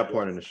got to put that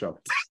part in the show.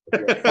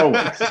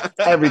 Always.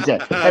 Every day.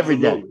 Every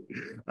day.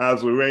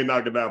 Absolutely. We ain't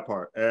knocking that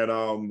part.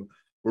 And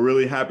we're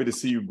really happy to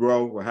see you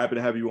grow. We're happy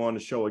to have you on the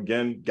show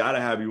again. Got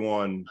to have you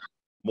on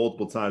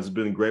multiple times. It's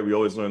been great. We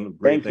always learn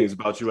great things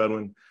about you,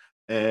 Edwin.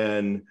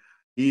 And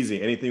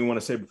easy. Anything you want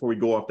to say before we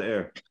go off the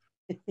air?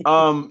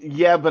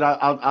 Yeah, but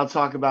I'll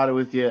talk about it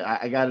with you.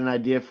 I got an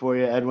idea for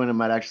you, Edwin. It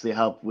might actually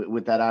help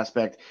with that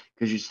aspect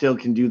because you still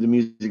can do the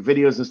music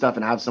videos and stuff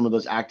and have some of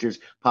those actors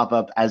pop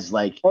up as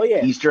like Oh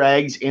yeah, Easter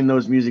eggs in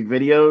those music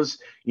videos,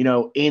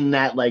 in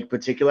that like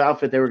particular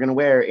outfit they were gonna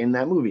wear in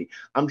that movie.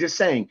 I'm just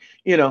saying,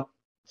 you never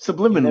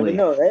subliminally.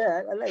 know.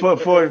 Yeah, I like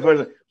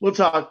For we'll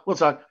talk.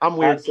 I'm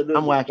weird. I'm Absolutely.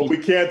 But we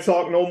wacky. can't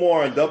talk no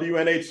more on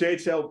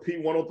WNHH LP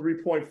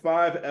 103.5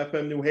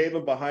 FM New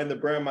Haven. Behind the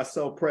brand,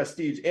 myself,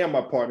 Prestige, and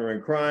my partner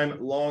in crime,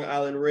 Long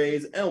Island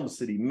Rays, Elm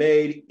City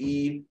Made,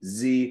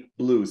 EZ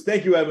Blues.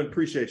 Thank you, Evan.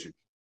 Appreciate you.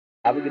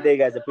 Have a good day,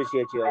 guys.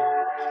 Appreciate you.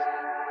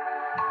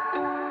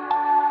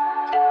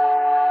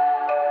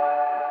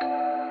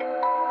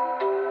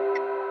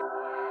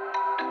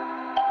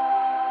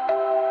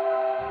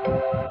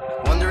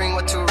 Wondering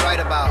what to write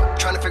about,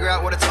 trying to figure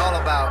out what it's all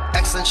about.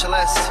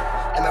 Existentialist,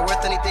 am I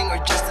worth anything or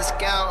just a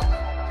scout?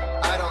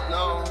 I don't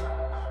know.